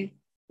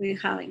we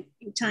have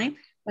in time,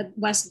 but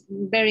was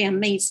very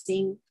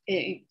amazing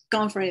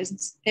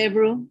conference.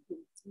 Ebru,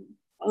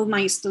 all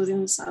my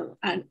students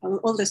and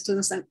all the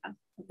students at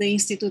the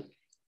Institute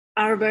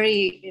are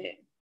very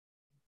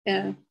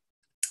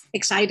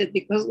excited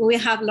because we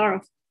have a lot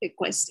of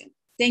questions.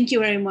 Thank you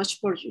very much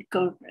for your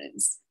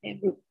conference,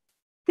 Ebru.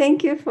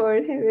 Thank you for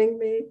having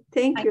me.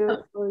 Thank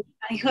you.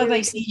 I hope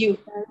I see you.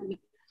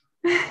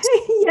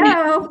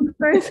 Yeah, of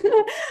course.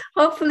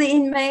 Hopefully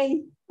in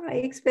May. I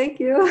expect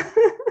you.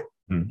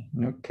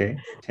 Okay.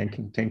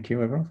 Thank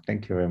you, everyone.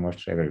 Thank you very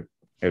much,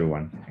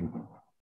 everyone. Thank you.